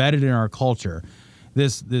is embedded in our culture,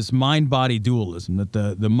 this mind-body dualism, that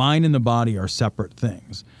the mind and the body are separate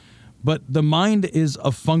things. But the mind is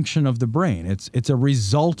a function of the brain. It's a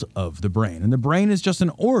result of the brain. And the brain is just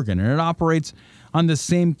an organ, and it operates on the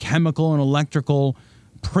same chemical and electrical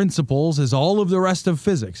principles as all of the rest of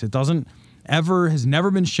physics. It has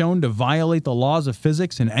never been shown to violate the laws of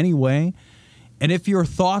physics in any way. And if your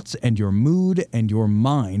thoughts and your mood and your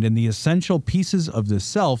mind and the essential pieces of the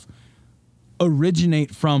self originate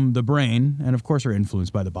from the brain, and of course are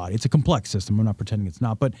influenced by the body, it's a complex system. I'm not pretending it's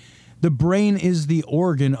not, but the brain is the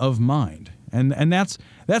organ of mind. And that's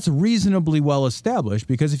reasonably well established,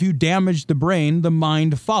 because if you damage the brain, the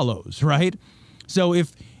mind follows, right? So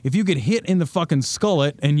if you get hit in the fucking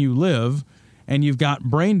skullet and you live, and you've got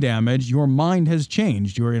brain damage, your mind has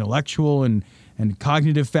changed. Your intellectual and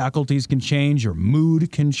cognitive faculties can change. Your mood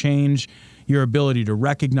can change. Your ability to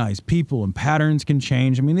recognize people and patterns can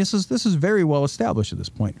change. This is very well established at this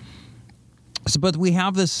point. But we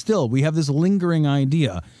have this lingering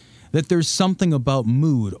idea that there's something about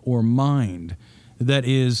mood or mind that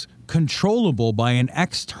is controllable by an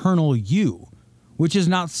external you, which is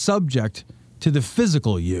not subject to the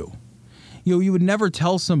physical you. You would never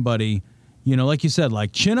tell somebody, like you said,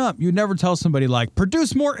 like, chin up. You'd never tell somebody, like,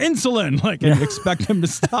 produce more insulin, like, and expect them to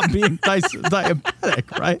stop being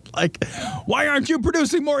diabetic, right? Like, why aren't you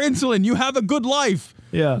producing more insulin? You have a good life.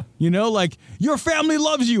 Yeah. Like, your family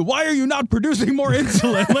loves you. Why are you not producing more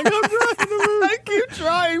insulin? Like, I'm trying. I keep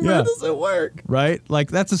trying, but it doesn't work. Right? Like,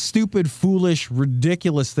 that's a stupid, foolish,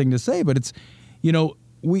 ridiculous thing to say. But it's,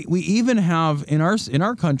 we even have, in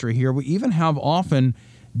our country here, we even have often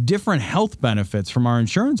different health benefits from our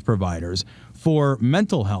insurance providers for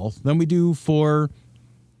mental health than we do for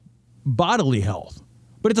bodily health.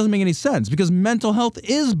 But it doesn't make any sense because mental health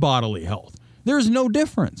is bodily health. There's no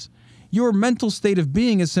difference. Your mental state of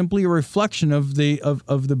being is simply a reflection of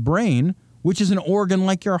the brain, which is an organ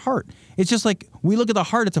like your heart. It's just like we look at the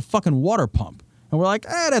heart, it's a fucking water pump. And we're like,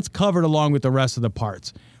 that's covered along with the rest of the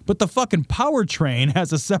parts. But the fucking powertrain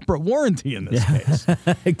has a separate warranty in this case.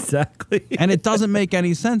 Exactly. And it doesn't make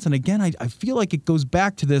any sense. And again, I feel like it goes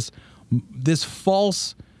back to this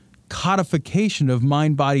false codification of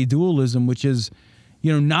mind-body dualism, which is,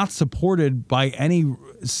 not supported by any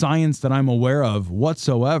science that I'm aware of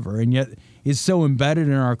whatsoever, and yet is so embedded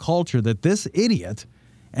in our culture that this idiot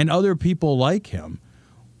and other people like him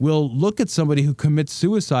will look at somebody who commits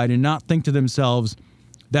suicide and not think to themselves,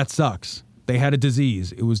 that sucks. They had a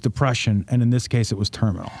disease. It was depression, and in this case, it was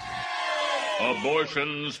terminal.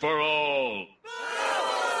 Abortions for all.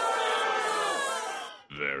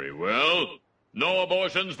 Very well. No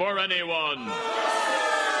abortions for anyone.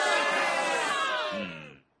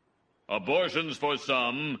 Abortions for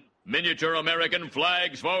some, miniature American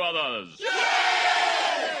flags for others.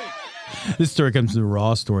 This story comes to the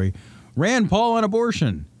Raw story. Rand Paul on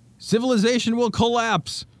abortion. Civilization will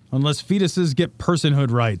collapse unless fetuses get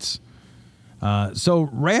personhood rights. So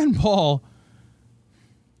Rand Paul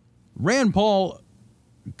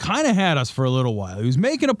kind of had us for a little while. He was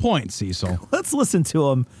making a point, Cecil. Let's listen to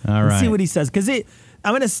him and see what he says. Because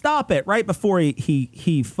I'm going to stop it right before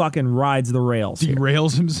he fucking rides the rails.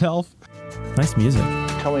 Derails himself. Nice music.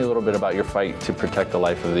 Tell me a little bit about your fight to protect the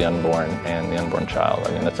life of the unborn and the unborn child.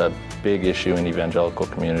 I mean, that's a big issue in evangelical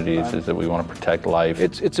communities, is that we want to protect life.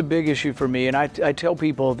 It's a big issue for me, and I tell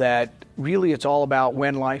people that really it's all about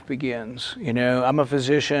when life begins. I'm a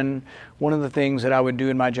physician. One of the things that I would do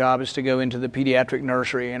in my job is to go into the pediatric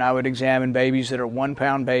nursery, and I would examine babies that are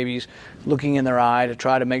 1-pound babies, looking in their eye to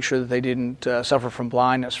try to make sure that they didn't suffer from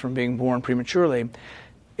blindness from being born prematurely.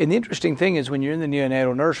 And the interesting thing is when you're in the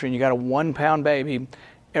neonatal nursery and you got a 1-pound baby,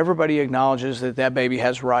 everybody acknowledges that baby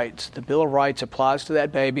has rights. The Bill of Rights applies to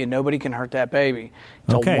that baby, and nobody can hurt that baby.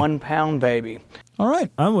 It's a 1-pound baby. All right,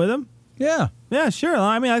 I'm with him. Yeah, sure.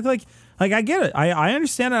 I mean, I get it. I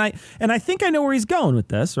understand, and I think I know where he's going with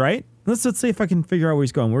this. Right? Let's see if I can figure out where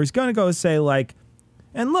he's going. Where he's going to go is say like,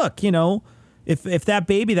 and look, if that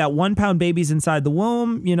baby, that 1-pound baby's inside the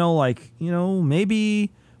womb,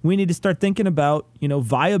 maybe we need to start thinking about,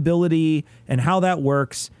 viability and how that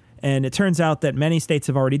works. And it turns out that many states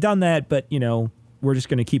have already done that, but, we're just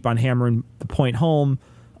going to keep on hammering the point home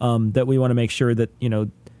that we want to make sure that,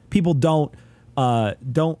 people don't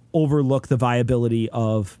overlook the viability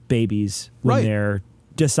of babies when they're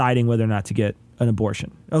deciding whether or not to get an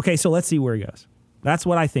abortion. Okay, so let's see where he goes. That's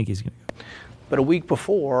what I think he's going to go. But a week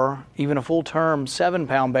before, even a full-term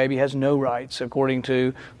 7-pound baby has no rights, according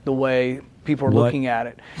to the way people are looking at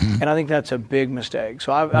it. And I think that's a big mistake.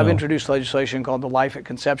 So I've introduced legislation called the Life at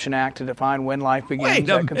Conception Act to define when life begins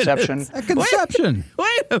at conception. At conception.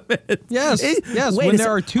 Wait a minute. Yes. When there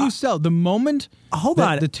are two cells, the moment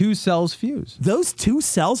the two cells fuse. Those two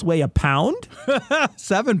cells weigh a pound?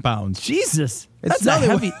 7 pounds. Jesus. That's a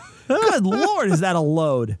heavy. Good Lord, is that a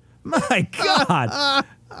load? My God.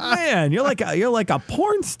 Man, you're like a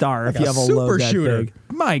porn star if you have a load that big.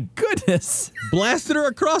 My goodness. Blasted her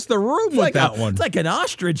across the room with that one. It's like an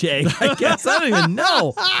ostrich egg, I guess. I don't even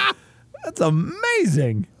know. That's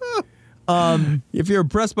amazing. If you're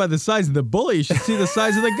impressed by the size of the bullet, you should see the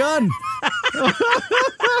size of the gun.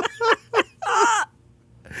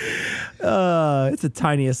 It's the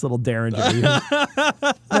tiniest little derringer.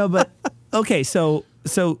 No, but okay, so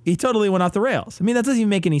he totally went off the rails. I mean, that doesn't even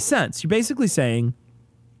make any sense. You're basically saying,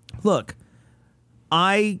 look,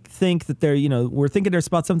 I think that we're thinking there's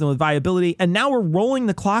about something with viability, and now we're rolling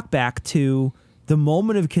the clock back to the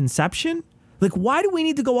moment of conception. Like, why do we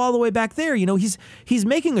need to go all the way back there? He's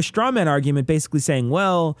making a straw man argument, basically saying,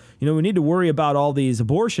 well, we need to worry about all these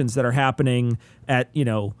abortions that are happening at,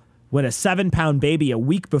 when a 7-pound baby a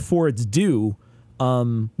week before it's due,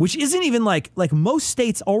 which isn't even like most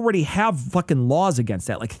states already have fucking laws against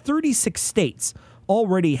that. Like 36 states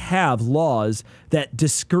already have laws that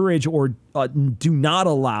discourage or do not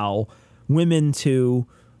allow women to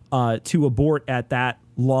abort at that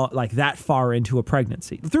like that far into a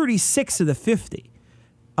pregnancy. 36 of the 50.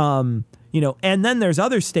 And then there's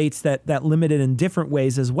other states that limit it in different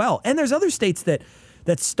ways as well. And there's other states that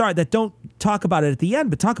don't talk about it at the end,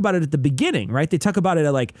 but talk about it at the beginning, right? They talk about it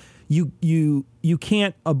at like you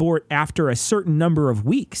can't abort after a certain number of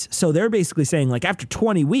weeks. So they're basically saying like after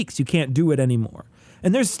 20 weeks you can't do it anymore.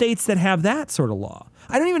 And there's states that have that sort of law.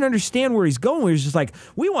 I don't even understand where he's going. Where he's just like,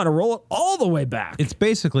 we want to roll it all the way back. It's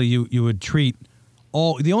basically you would treat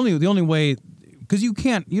all the only way, because you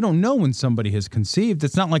don't know when somebody has conceived.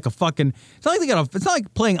 It's not like it's not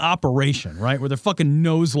like playing Operation, right? Where their fucking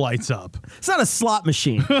nose lights up. It's not a slot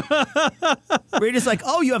machine. Where you're just like,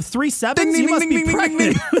 oh, you have 3 sevens? You must be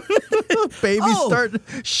pregnant. Babies start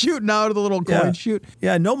shooting out of the little coin chute.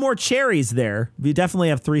 Yeah, no more cherries there. You definitely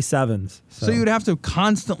have 3 sevens. So you'd have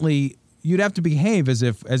to behave as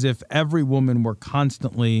if every woman were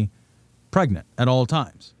constantly pregnant at all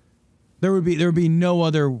times. There would be no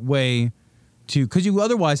other way to, because you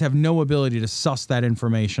otherwise have no ability to suss that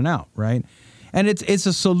information out, right? And it's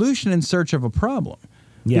a solution in search of a problem.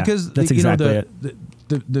 Yeah, because that's exactly it.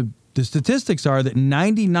 The statistics are that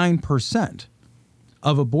 99%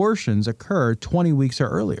 of abortions occur 20 weeks or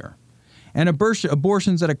earlier. And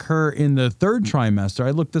abortions that occur in the third trimester,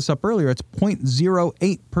 I looked this up earlier, it's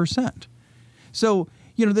 0.08%. So,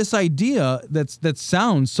 this idea that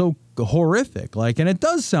sounds so horrific, and it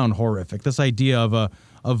does sound horrific, this idea of a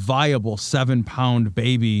viable 7-pound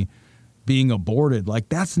baby being aborted,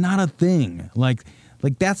 that's not a thing.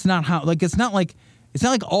 That's not how, it's not like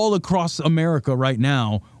all across America right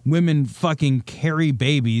now, women fucking carry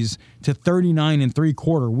babies to 39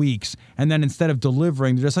 3/4 weeks, and then instead of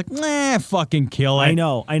delivering, they're just like, fucking kill it. I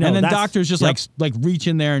know. And then doctors just like reach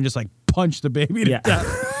in there and just punch the baby to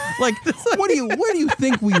death. Where do you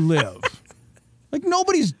think we live?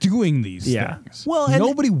 Nobody's doing these things. Well,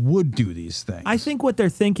 nobody would do these things. I think what they're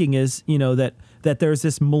thinking is, that there's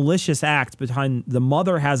this malicious act behind, the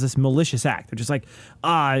mother has this malicious act. They're just like,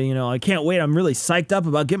 I can't wait. I'm really psyched up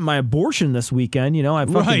about getting my abortion this weekend.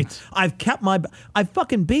 I've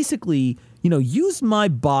fucking basically, used my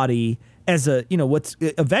body as a, what's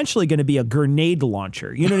eventually going to be a grenade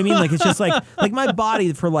launcher. You know what I mean? It's just like my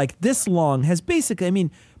body for this long has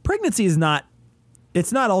basically, pregnancy is not,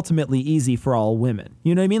 it's not ultimately easy for all women.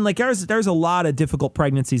 You know what I mean? There's a lot of difficult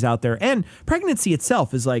pregnancies out there. And pregnancy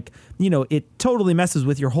itself is it totally messes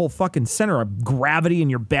with your whole fucking center of gravity and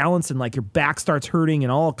your balance, and your back starts hurting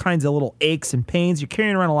and all kinds of little aches and pains. You're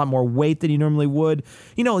carrying around a lot more weight than you normally would.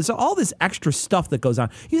 It's all this extra stuff that goes on.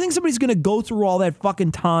 You think somebody's going to go through all that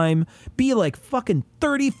fucking time, be fucking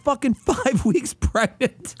 5 weeks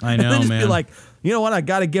pregnant? I know, and then just man. Be like, you know what? I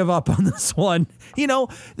got to give up on this one.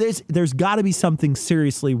 There's got to be something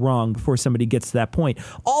seriously wrong before somebody gets to that point.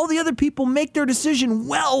 All the other people make their decision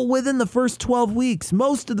well within the first 12 weeks.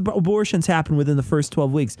 Most of the abortions happen within the first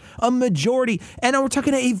 12 weeks. A majority, and we're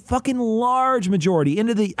talking a fucking large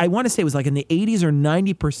majority, I want to say it was in the 80s or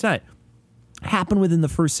 90%. Happen within the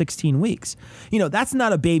first 16 weeks. That's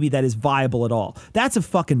not a baby that is viable at all. That's a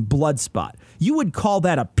fucking blood spot. You would call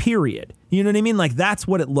that a period. You know what I mean? That's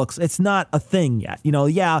what it looks. It's not a thing yet.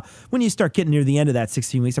 When you start getting near the end of that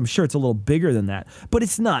 16 weeks, I'm sure it's a little bigger than that, but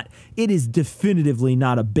it's not. It is definitively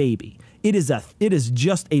not a baby. It is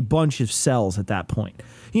just a bunch of cells at that point.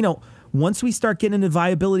 Once we start getting into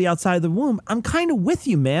viability outside of the womb, I'm kind of with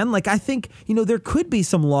you, man. I think, there could be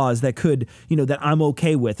some laws that could, that I'm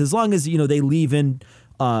okay with, as long as, they leave in,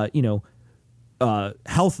 health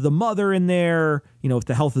of the mother in there, if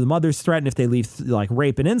the health of the mother's threatened, if they leave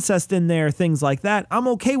rape and incest in there, things like that. I'm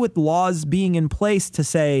okay with laws being in place to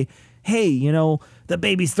say, hey, the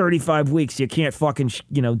baby's 35 weeks. You can't fucking,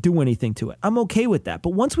 do anything to it. I'm okay with that. But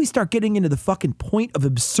once we start getting into the fucking point of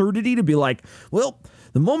absurdity to be like, well,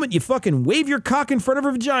 the moment you fucking wave your cock in front of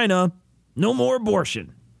her vagina, no more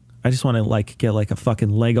abortion. I just want to get a fucking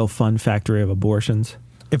Lego fun factory of abortions.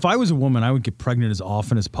 If I was a woman, I would get pregnant as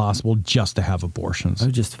often as possible just to have abortions. I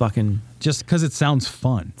would just because it sounds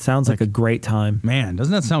fun. Sounds like a great time. Man,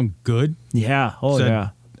 doesn't that sound good? Yeah. Oh, yeah.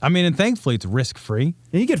 And thankfully it's risk-free.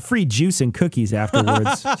 And you get free juice and cookies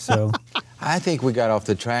afterwards. So I think we got off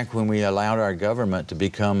the track when we allowed our government to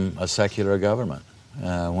become a secular government.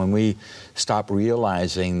 When we stop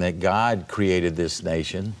realizing that God created this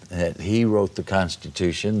nation, that He wrote the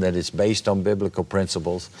Constitution, that it's based on biblical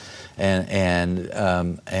principles, and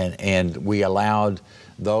we allowed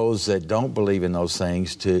those that don't believe in those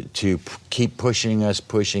things to keep pushing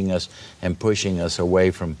us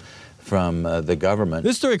away from the government.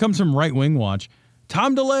 This story comes from Right Wing Watch.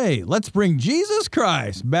 Tom DeLay, let's bring Jesus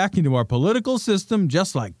Christ back into our political system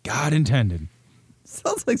just like God intended.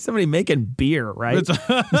 Sounds like somebody making beer, right?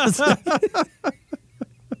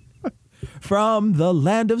 From the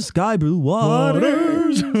land of sky blue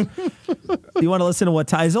waters. Do you want to listen to what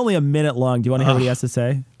Ty? It's only a minute long. Do you want to hear what he has to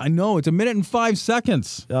say? I know. It's a minute and 5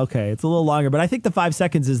 seconds. Okay. It's a little longer, but I think the 5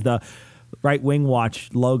 seconds is the Right Wing Watch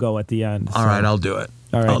logo at the end. All right, I'll do it.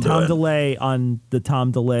 All right. Tom DeLay on the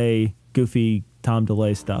Tom DeLay, goofy Tom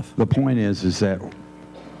DeLay stuff. The point is that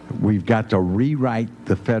we've got to rewrite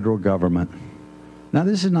the federal government. Now,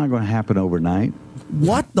 this is not going to happen overnight.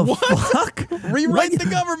 What the fuck? Rewrite the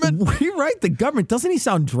government. Rewrite the government. Doesn't he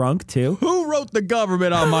sound drunk, too? Who wrote the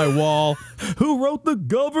government on my wall? Who wrote the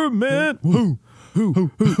government? Who?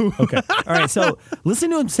 Okay. All right, so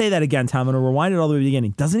listen to him say that again, Tom. I'm going to rewind it all the way to the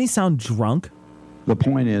beginning. Doesn't he sound drunk? The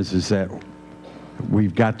point is that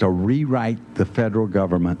we've got to rewrite the federal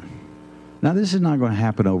government. Now, this is not going to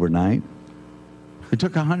happen overnight. It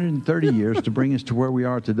took 130 years to bring us to where we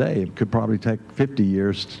are today. It could probably take 50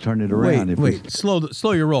 years to turn it around.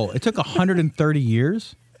 Slow your roll. It took 130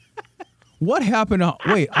 years? What happened?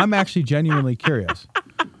 I'm actually genuinely curious.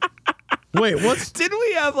 Didn't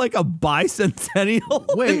we have like a bicentennial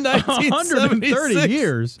in 1976? 130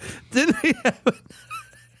 years? Didn't we have...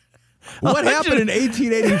 What happened in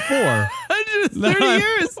 1884? 130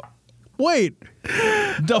 years. Wait,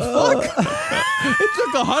 the fuck? It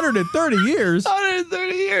took 130 years.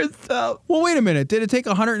 130 years, Tom. Well, wait a minute. Did it take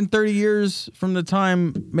 130 years from the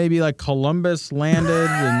time maybe like Columbus landed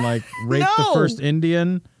and like raped the first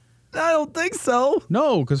Indian? I don't think so.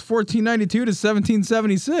 No, because 1492 to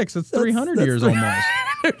 1776. That's 300 years almost.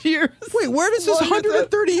 300 years. Wait, where does this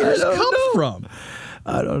 130 years come from?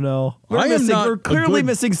 I don't know. We're clearly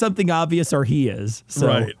missing something obvious, or he is. So,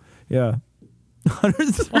 right. Yeah.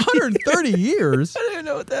 130 years? I don't even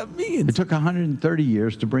know what that means. It took 130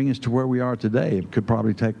 years to bring us to where we are today. It could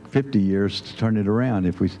probably take 50 years to turn it around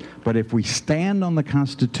if we stand on the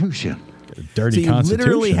Constitution. Dirty so you Constitution.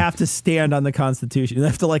 Literally have to stand on the Constitution. You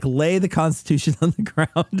have to like lay the Constitution on the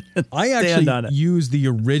ground. And I stand on it. used the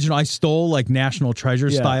original. I stole like National Treasure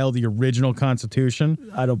style, the original Constitution.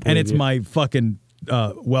 I don't believe And it's you. my fucking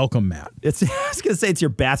welcome mat. I was going to say it's your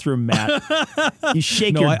bathroom mat. You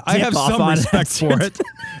shake your dick I have off some on respect for it.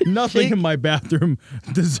 Nothing Shake. in my bathroom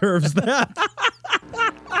deserves that.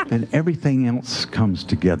 Then everything else comes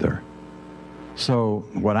together. So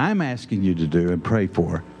what I'm asking you to do and pray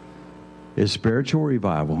for is spiritual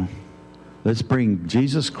revival. Let's bring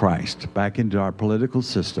Jesus Christ back into our political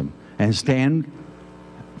system and stand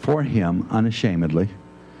for him unashamedly,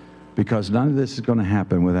 because none of this is going to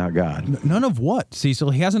happen without God. None of what,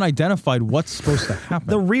 Cecil? He hasn't identified what's supposed to happen.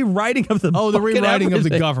 The rewriting of the the rewriting of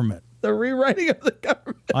the government. The rewriting of the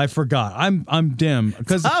government. I forgot. I'm dim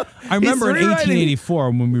because I remember in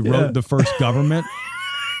 1884 when we wrote the first government.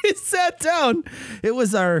 He sat down. It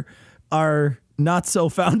was our not so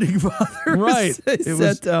founding father. Right. He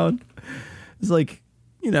sat down. It's like,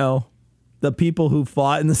 the people who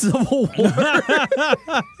fought in the Civil War.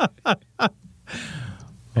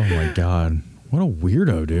 Oh my God. What a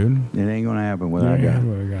weirdo, dude. It ain't going to happen without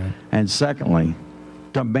God. And secondly,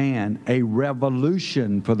 demand a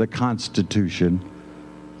revolution for the Constitution.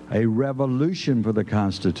 A revolution for the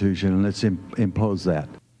Constitution, and let's impose that.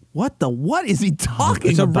 What is he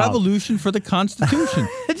talking It's a about? revolution for the Constitution.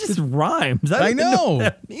 It just rhymes. I know. Even know what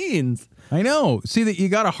that means. I know. See, that you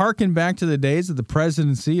got to harken back to the days of the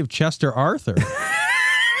presidency of Chester Arthur.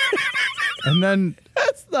 And then...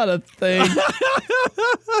 That's not a thing.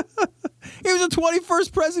 He was the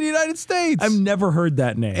 21st president of the United States. I've never heard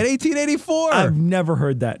that name. In 1884. I've never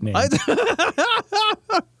heard that name.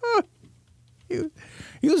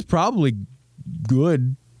 He was probably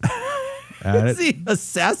good at Was it. he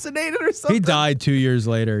assassinated or something? He died 2 years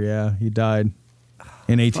later. Yeah, he died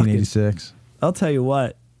in 1886 I'll tell you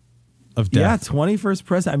what. of Yeah, death. 21st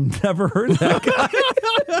president. I've never heard that guy.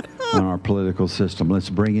 On our political system. Let's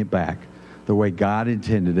bring it back the way God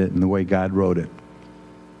intended it and the way God wrote it.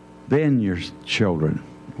 Then your children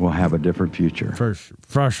will have a different future. The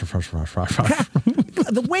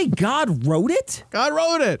way God wrote it? God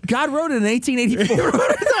wrote it. God wrote it in 1884. He wrote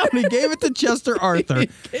it down. He gave it to Chester Arthur.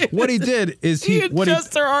 What he did is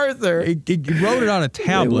Chester Arthur. He wrote it on a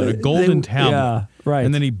tablet, a golden tablet. Yeah, right.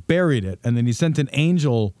 And then he buried it. And then he sent an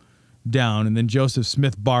angel down. And then Joseph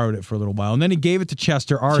Smith borrowed it for a little while. And then he gave it to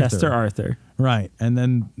Chester Arthur. Chester Arthur. Right.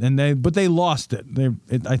 But they lost it.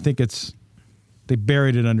 I think they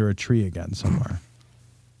buried it under a tree again somewhere.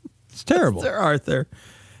 It's terrible. Chester Arthur.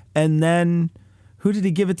 And then who did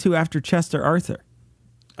he give it to after Chester Arthur?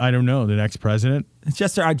 I don't know. The next president?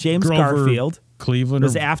 James Grover Garfield. Cleveland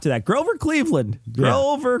was after that. Grover Cleveland. Yeah.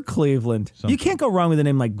 Grover Cleveland. You can't go wrong with a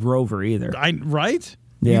name like Grover either. Right?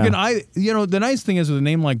 Yeah. The nice thing is with a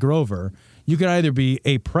name like Grover, you can either be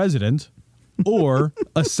a president or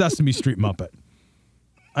a Sesame Street Muppet.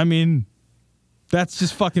 I mean, that's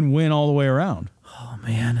just fucking win all the way around. Oh,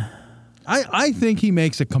 man. I think he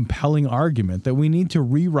makes a compelling argument that we need to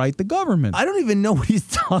rewrite the government. I don't even know what he's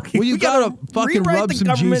talking about. Well, you gotta fucking rub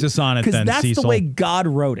some Jesus on it then, that's Cecil. the way God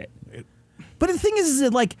wrote it. But the thing is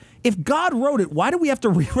that, like, if God wrote it, why do we have to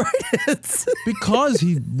rewrite it? Because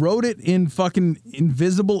he wrote it in fucking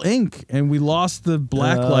invisible ink, and we lost the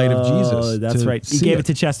blacklight of Jesus. Oh, that's right. He gave it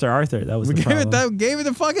to Chester Arthur. That was the problem. Gave it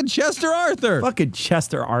to fucking Chester Arthur. Fucking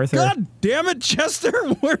Chester Arthur. God damn it, Chester!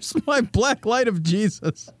 Where's my blacklight of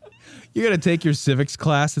Jesus? You got to take your civics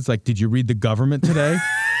class. It's like, did you read the government today?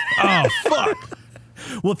 Oh, fuck.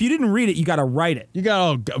 Well, if you didn't read it, you got to write it. You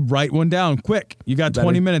got to write one down quick. You got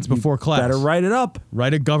 20 minutes before class. Better write it up.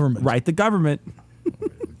 Write a government. Write the government.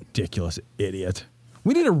 Ridiculous idiot.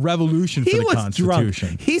 We need a revolution for the Constitution.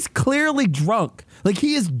 Drunk. He's clearly drunk. Like,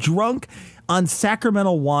 he is drunk on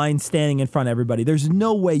sacramental wine standing in front of everybody. There's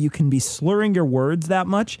no way you can be slurring your words that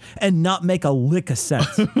much and not make a lick of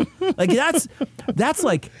sense. Like, that's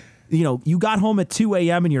like... You know, you got home at 2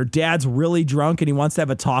 a.m. and your dad's really drunk and he wants to have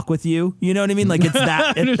a talk with you. You know what I mean? Like, it's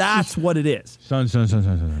that. That's what it is. Son.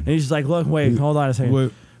 And he's just like, look, wait, hold on a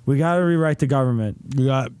second. We got to rewrite the government. We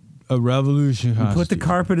got a revolution. You put the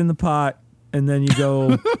carpet in the pot and then you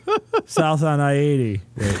go south on I-80.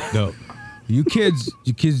 Wait, no. You kids.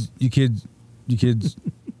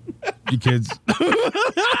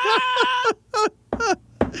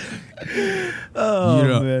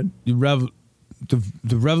 Oh, man.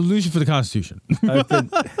 The revolution for the Constitution.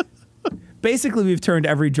 Basically, we've turned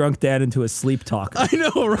every drunk dad into a sleep talker. I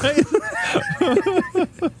know, right?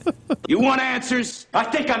 You want answers? I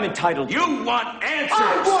think I'm entitled. You want answers?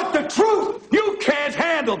 I want the truth! You can't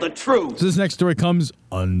handle the truth! So this next story comes,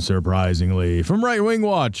 unsurprisingly, from Right Wing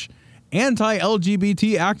Watch.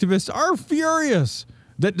 Anti-LGBT activists are furious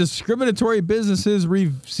that discriminatory businesses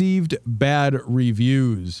received bad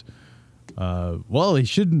reviews. Well, they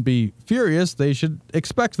shouldn't be furious. They should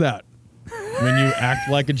expect that. When you act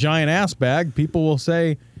like a giant ass bag, people will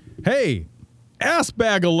say, hey, ass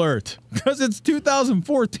bag alert, because it's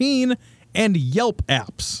 2014 and Yelp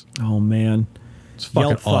apps. Oh, man. It's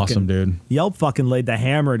fucking awesome, dude. Yelp fucking laid the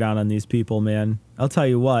hammer down on these people, man. I'll tell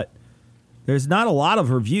you what. There's not a lot of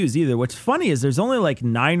reviews either. What's funny is there's only like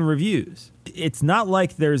 9 reviews. It's not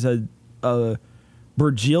like there's a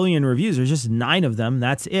bajillion reviews. There's just 9 of them.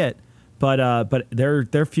 That's it. But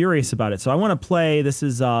they're furious about it. So I want to play. This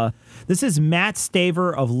is Matt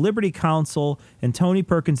Staver of Liberty Counsel and Tony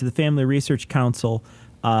Perkins of the Family Research Council,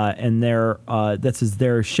 and this is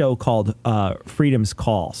their show called Freedom's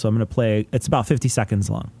Call. So I'm going to play. It's about 50 seconds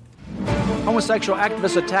long. Homosexual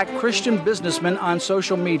activists attack Christian businessmen on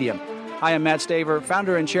social media. Hi, I'm Matt Staver,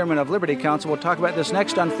 founder and chairman of Liberty Counsel. We'll talk about this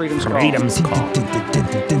next on Freedom's Call. Freedom's Call.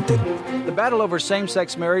 The battle over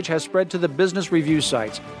same-sex marriage has spread to the business review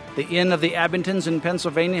sites. The Inn of the Abingtons in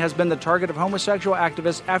Pennsylvania has been the target of homosexual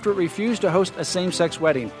activists after it refused to host a same-sex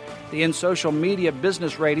wedding. The Inn's social media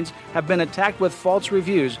business ratings have been attacked with false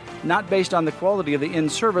reviews, not based on the quality of the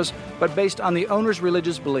Inn's service, but based on the owner's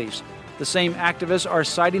religious beliefs. The same activists are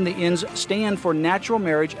citing the Inn's stand for natural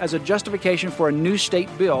marriage as a justification for a new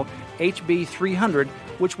state bill, HB 300,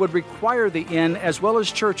 which would require the Inn as well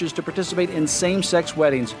as churches to participate in same-sex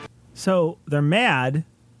weddings. So they're mad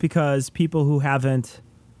because people who haven't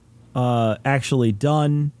actually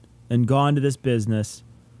done and gone to this business,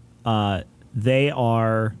 they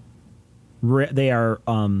are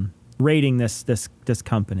rating this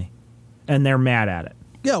company, and they're mad at it.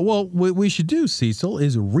 Yeah, well, what we should do, Cecil,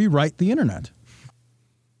 is rewrite the internet.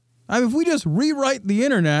 I mean, if we just rewrite the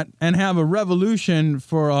internet and have a revolution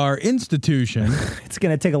for our institution... It's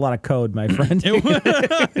going to take a lot of code, my friend.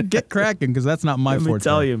 Get cracking, because that's not my forte. Let me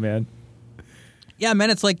tell you, man. Yeah,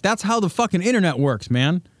 man, it's like, that's how the fucking internet works,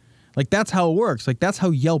 man. Like, that's how it works. Like, that's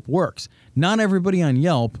how Yelp works. Not everybody on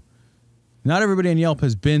Yelp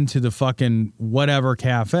has been to the fucking whatever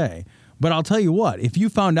cafe. But I'll tell you what, if you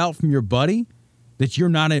found out from your buddy that you're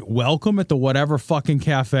not welcome at the whatever fucking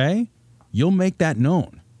cafe, you'll make that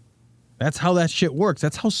known. That's how that shit works.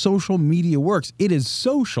 That's how social media works. It is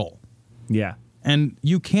social. Yeah. And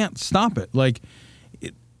you can't stop it. Like,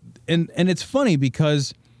 and it's funny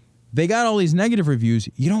because they got all these negative reviews.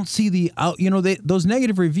 You don't see those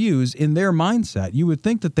negative reviews in their mindset. You would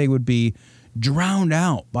think that they would be drowned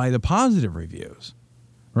out by the positive reviews.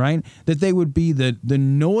 right? That they would be the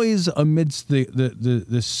noise amidst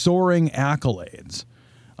the soaring accolades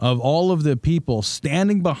of all of the people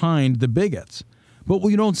standing behind the bigots. But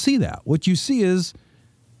you don't see that. What you see is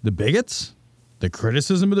the bigots, the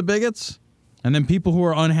criticism of the bigots, and then people who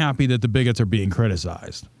are unhappy that the bigots are being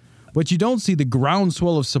criticized. But you don't see the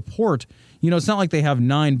groundswell of support. It's not like they have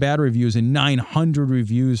 9 bad reviews and 900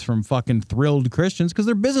 reviews from fucking thrilled Christians, because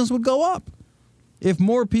their business would go up if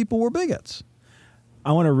more people were bigots.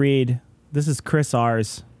 I want to read, this is Chris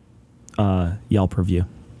R's Yelp review.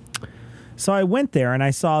 So I went there and I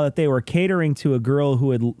saw that they were catering to a girl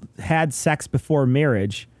who had had sex before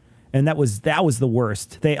marriage, and that was the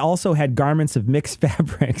worst. They also had garments of mixed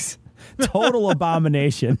fabrics. Total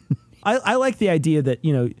abomination. I like the idea that,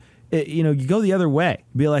 you go the other way.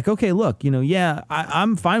 Be like, okay, look,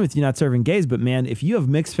 I'm fine with you not serving gays, but man, if you have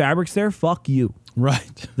mixed fabrics there, fuck you.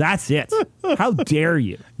 Right. That's it. How dare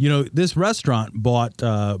you? This restaurant bought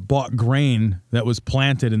grain that was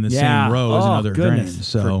planted in the same row as another grain.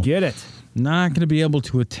 So forget it. Not going to be able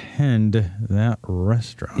to attend that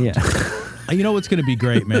restaurant. Yeah. What's going to be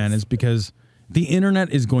great, man, is because the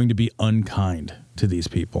internet is going to be unkind to these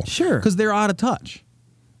people. Sure. Because they're out of touch.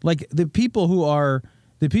 Like the people who are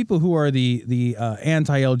the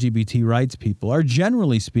anti-LGBT rights people are,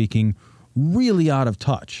 generally speaking, really out of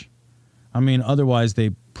touch. I mean, otherwise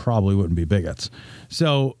they probably wouldn't be bigots.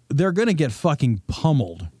 So they're going to get fucking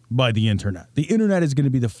pummeled by the internet. The internet is going to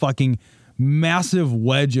be the fucking massive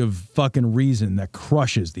wedge of fucking reason that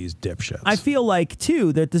crushes these dipshits. I feel like,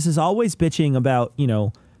 too, that this is always bitching about,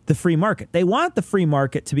 the free market. They want the free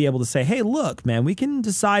market to be able to say, hey, look, man, we can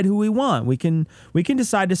decide who we want. We can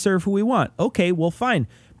decide to serve who we want. Okay, well, fine.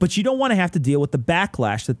 But you don't want to have to deal with the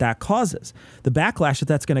backlash that causes. The backlash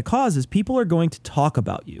that's going to cause is people are going to talk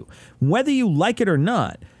about you. Whether you like it or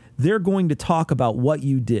not, they're going to talk about what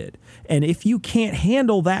you did. And if you can't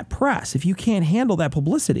handle that press, if you can't handle that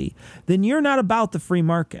publicity, then you're not about the free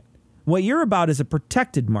market. What you're about is a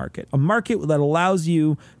protected market, a market that allows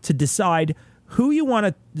you to decide who you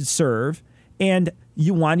want to serve, and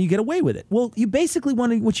you get away with it. Well, you basically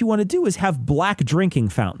what you want to do is have black drinking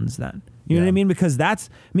fountains then. You know what I mean? Because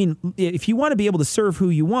if you want to be able to serve who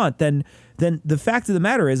you want, then the fact of the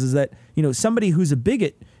matter is that, somebody who's a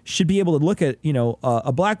bigot should be able to look at,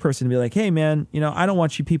 a black person and be like, hey man, I don't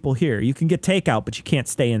want you people here. You can get takeout, but you can't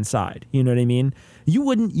stay inside. You know what I mean? You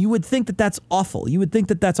would think that that's awful. You would think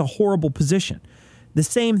that that's a horrible position. The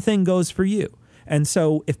same thing goes for you. And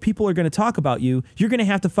so if people are going to talk about you, you're going to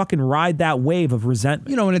have to fucking ride that wave of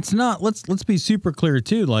resentment. And it's not, let's be super clear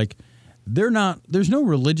too. Like there's no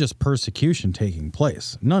religious persecution taking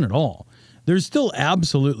place. None at all. They're still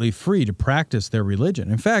absolutely free to practice their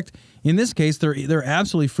religion. In fact, in this case, they're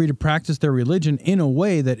absolutely free to practice their religion in a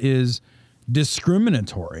way that is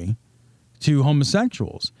discriminatory to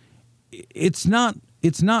homosexuals. It's not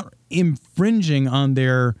infringing on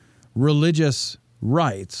their religious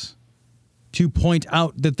rights to point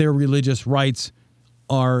out that their religious rights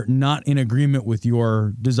are not in agreement with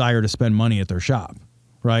your desire to spend money at their shop,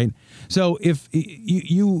 right? So if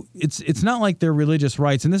it's not like their religious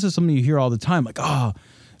rights, and this is something you hear all the time, like, oh,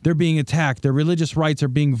 they're being attacked, their religious rights are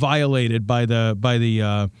being violated by the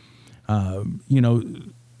LGBT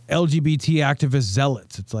activist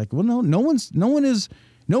zealots. It's like, well, no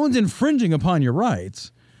one's infringing upon your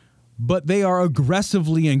rights, but they are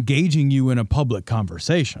aggressively engaging you in a public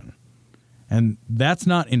conversation. And that's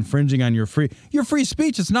not infringing on your free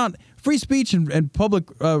speech. It's not free speech and public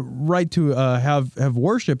right to have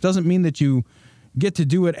worship doesn't mean that you get to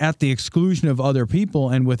do it at the exclusion of other people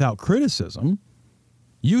and without criticism.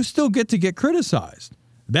 You still get to get criticized.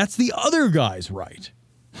 That's the other guy's right.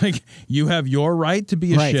 Like, you have your right to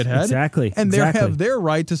be a shithead. Exactly. And they have their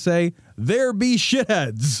right to say, there be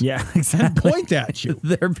shitheads. Yeah, exactly. And point at you.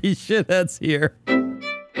 There be shitheads here.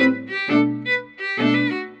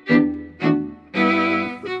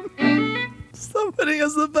 Somebody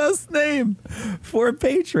has the best name for a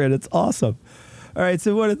patron. It's awesome. All right,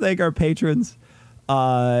 so we want to thank our patrons.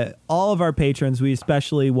 All of our patrons. We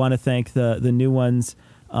especially want to thank the new ones.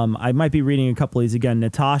 I might be reading a couple of these again.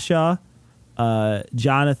 Natasha,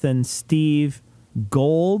 Jonathan, Steve,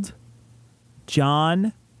 Gold,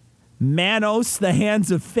 John, Manos, the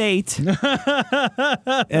Hands of Fate,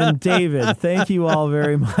 and David. Thank you all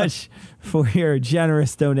very much for your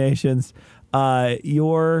generous donations.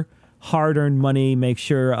 Your hard-earned money makes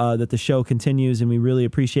sure that the show continues, and we really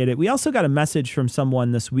appreciate it. We also got a message from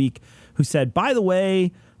someone this week who said, by the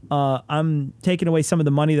way, I'm taking away some of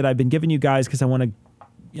the money that I've been giving you guys because I want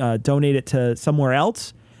to donate it to somewhere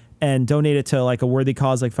else. and donate it to like a worthy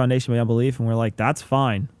cause like Foundation Beyond Belief. And we're like, that's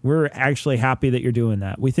fine. We're actually happy that you're doing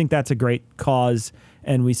that. We think that's a great cause,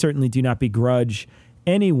 and we certainly do not begrudge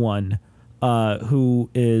anyone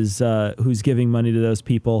who's giving money to those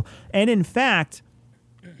people. And in fact,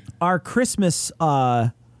 our Christmas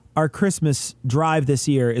drive this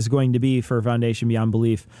year is going to be for Foundation Beyond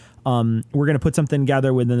Belief. We're going to put something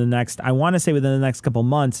together within the next couple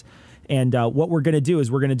months. And what we're going to do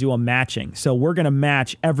is we're going to do a matching. So we're going to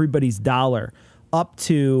match everybody's dollar up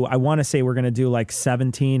to, I want to say we're going to do like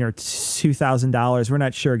 $1,700 or $2,000. We're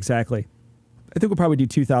not sure exactly. I think we'll probably do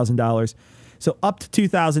 $2,000. So up to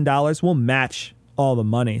 $2,000, we'll match all the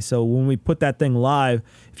money. So when we put that thing live,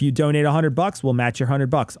 if you donate $100, we'll match your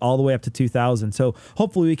 $100 all the way up to $2,000. So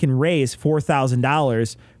hopefully we can raise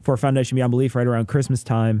 $4,000 for Foundation Beyond Belief right around Christmas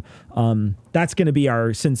time. That's going to be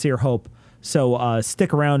our sincere hope. So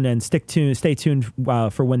stick around and stay tuned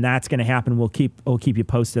for when that's going to happen. We'll keep you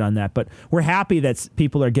posted on that. But we're happy that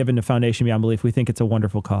people are giving to Foundation Beyond Belief. We think it's a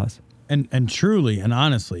wonderful cause. And truly and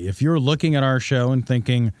honestly, if you're looking at our show and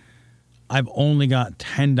thinking, I've only got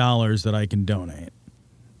 $10 that I can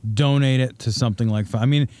donate it to something like, I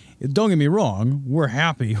mean, don't get me wrong, we're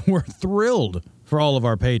happy, we're thrilled for all of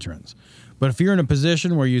our patrons. But if you're in a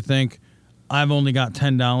position where you think, I've only got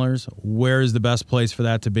 $10, where is the best place for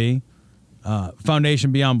that to be?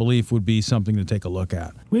 Foundation Beyond Belief would be something to take a look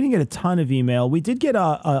at. We didn't get a ton of email. We did get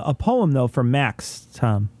a poem, though, from Max,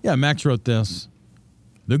 Tom. Yeah, Max wrote this.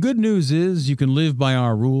 The good news is you can live by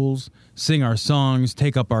our rules, sing our songs,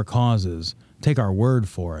 take up our causes, take our word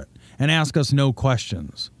for it, and ask us no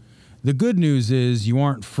questions. The good news is you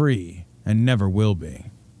aren't free and never will be.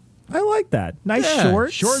 I like that. Nice,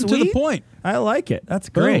 short and sweet. to the point. I like it. That's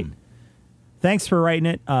great. Boom. Thanks for writing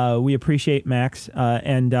it. We appreciate Max.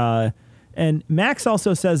 And Max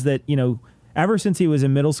also says that, ever since he was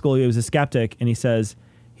in middle school, he was a skeptic, and he says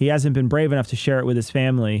he hasn't been brave enough to share it with his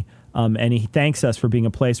family. And he thanks us for being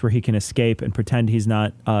a place where he can escape and pretend he's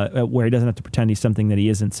not, where he doesn't have to pretend he's something that he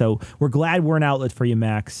isn't. So we're glad we're an outlet for you,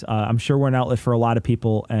 Max. I'm sure we're an outlet for a lot of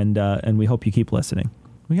people, and we hope you keep listening.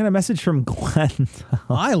 We got a message from Glenn.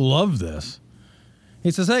 I love this.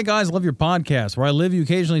 He says, hey, guys, love your podcast. Where I live, you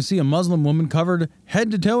occasionally see a Muslim woman covered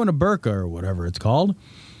head to toe in a burqa, or whatever it's called.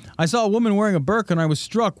 I saw a woman wearing a burqa, and I was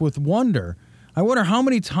struck with wonder. I wonder how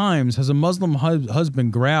many times has a Muslim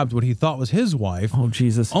husband grabbed what he thought was his wife, oh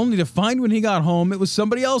Jesus, only to find when he got home it was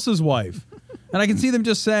somebody else's wife. And I can see them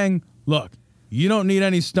just saying, look, you don't need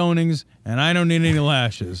any stonings, and I don't need any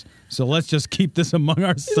lashes. So let's just keep this among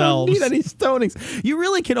ourselves. You don't need any stonings. You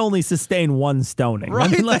really can only sustain one stoning. Right?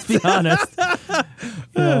 I mean, let's be honest.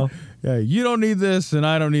 Yeah, you don't need this, and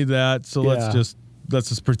I don't need that. So let's just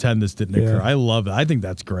pretend this didn't occur. I love it. I think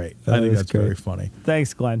that's great. I think that's very funny.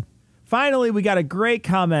 Thanks, Glenn. Finally, we got a great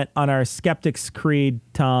comment on our Skeptics Creed,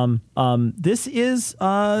 Tom. This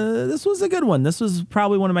was a good one. This was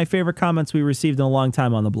probably one of my favorite comments we received in a long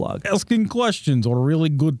time on the blog. Asking questions are a really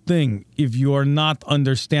good thing if you are not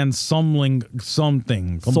understand something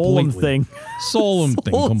completely. Solemn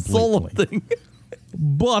thing completely.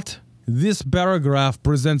 But this paragraph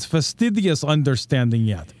presents fastidious understanding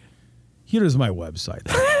yet. Here is my website.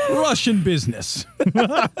 Russian business.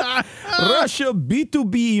 Russia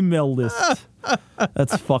B2B email list.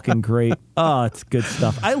 That's fucking great. Oh, it's good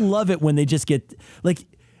stuff. I love it when they just get, like,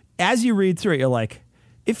 as you read through it, you're like,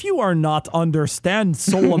 if you are not understand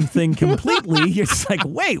solemn thing completely, you're just like,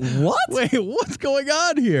 wait, what? Wait, what's going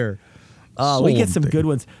on here? We get some good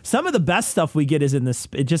ones. Some of the best stuff we get is in this.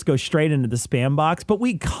 It just goes straight into the spam box. But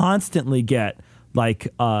we constantly get like,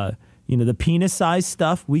 the penis size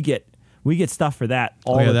stuff. We get stuff for that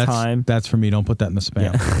all the time. That's for me. Don't put that in the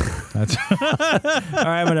spam. Yeah. That's all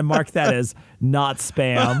right, I'm going to mark that as not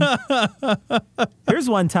spam. Here's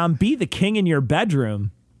one, Tom. Be the king in your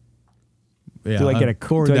bedroom. Yeah, do I get a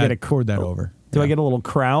cord that over? Do I get a little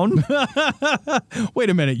crown?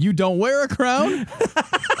 Wait a minute. You don't wear a crown?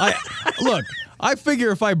 I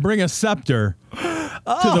figure if I bring a scepter to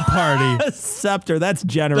the party. A scepter. That's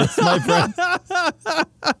generous, my friend.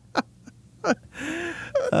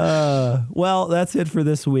 Well, that's it for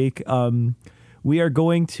this week. We are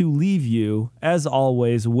going to leave you, as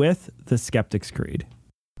always, with the Skeptic's Creed.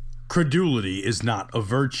 Credulity is not a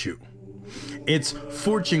virtue. It's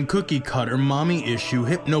fortune cookie cutter, mommy issue,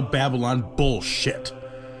 hypno-Babylon bullshit.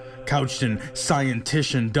 Couched in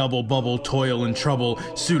scientician, double bubble, toil and trouble,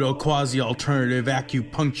 pseudo quasi-alternative,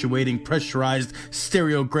 acupunctuating, pressurized,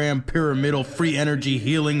 stereogram, pyramidal, free energy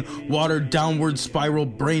healing, watered downward spiral,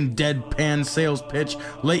 brain dead pan sales pitch,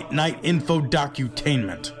 late night info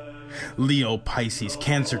docutainment. Leo, Pisces,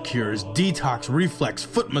 cancer cures, detox, reflex,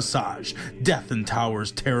 foot massage, death in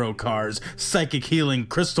towers, tarot cards, psychic healing,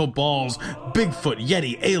 crystal balls, Bigfoot,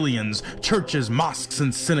 Yeti, aliens, churches, mosques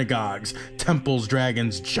and synagogues, temples,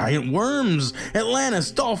 dragons, giant worms,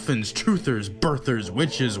 Atlantis, dolphins, truthers, birthers,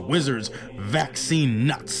 witches, wizards, vaccine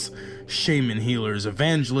nuts, shaman healers,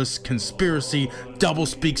 evangelists, conspiracy,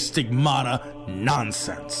 doublespeak, stigmata,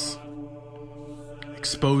 nonsense.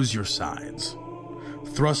 Expose your sides.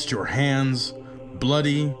 Thrust your hands,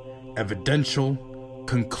 bloody, evidential,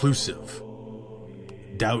 conclusive.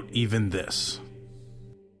 Doubt even this.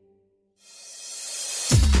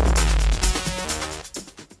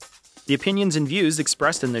 The opinions and views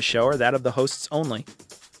expressed in this show are that of the hosts only.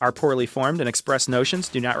 Our poorly formed and expressed notions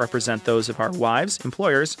do not represent those of our wives,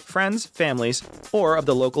 employers, friends, families, or of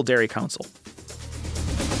the local dairy council.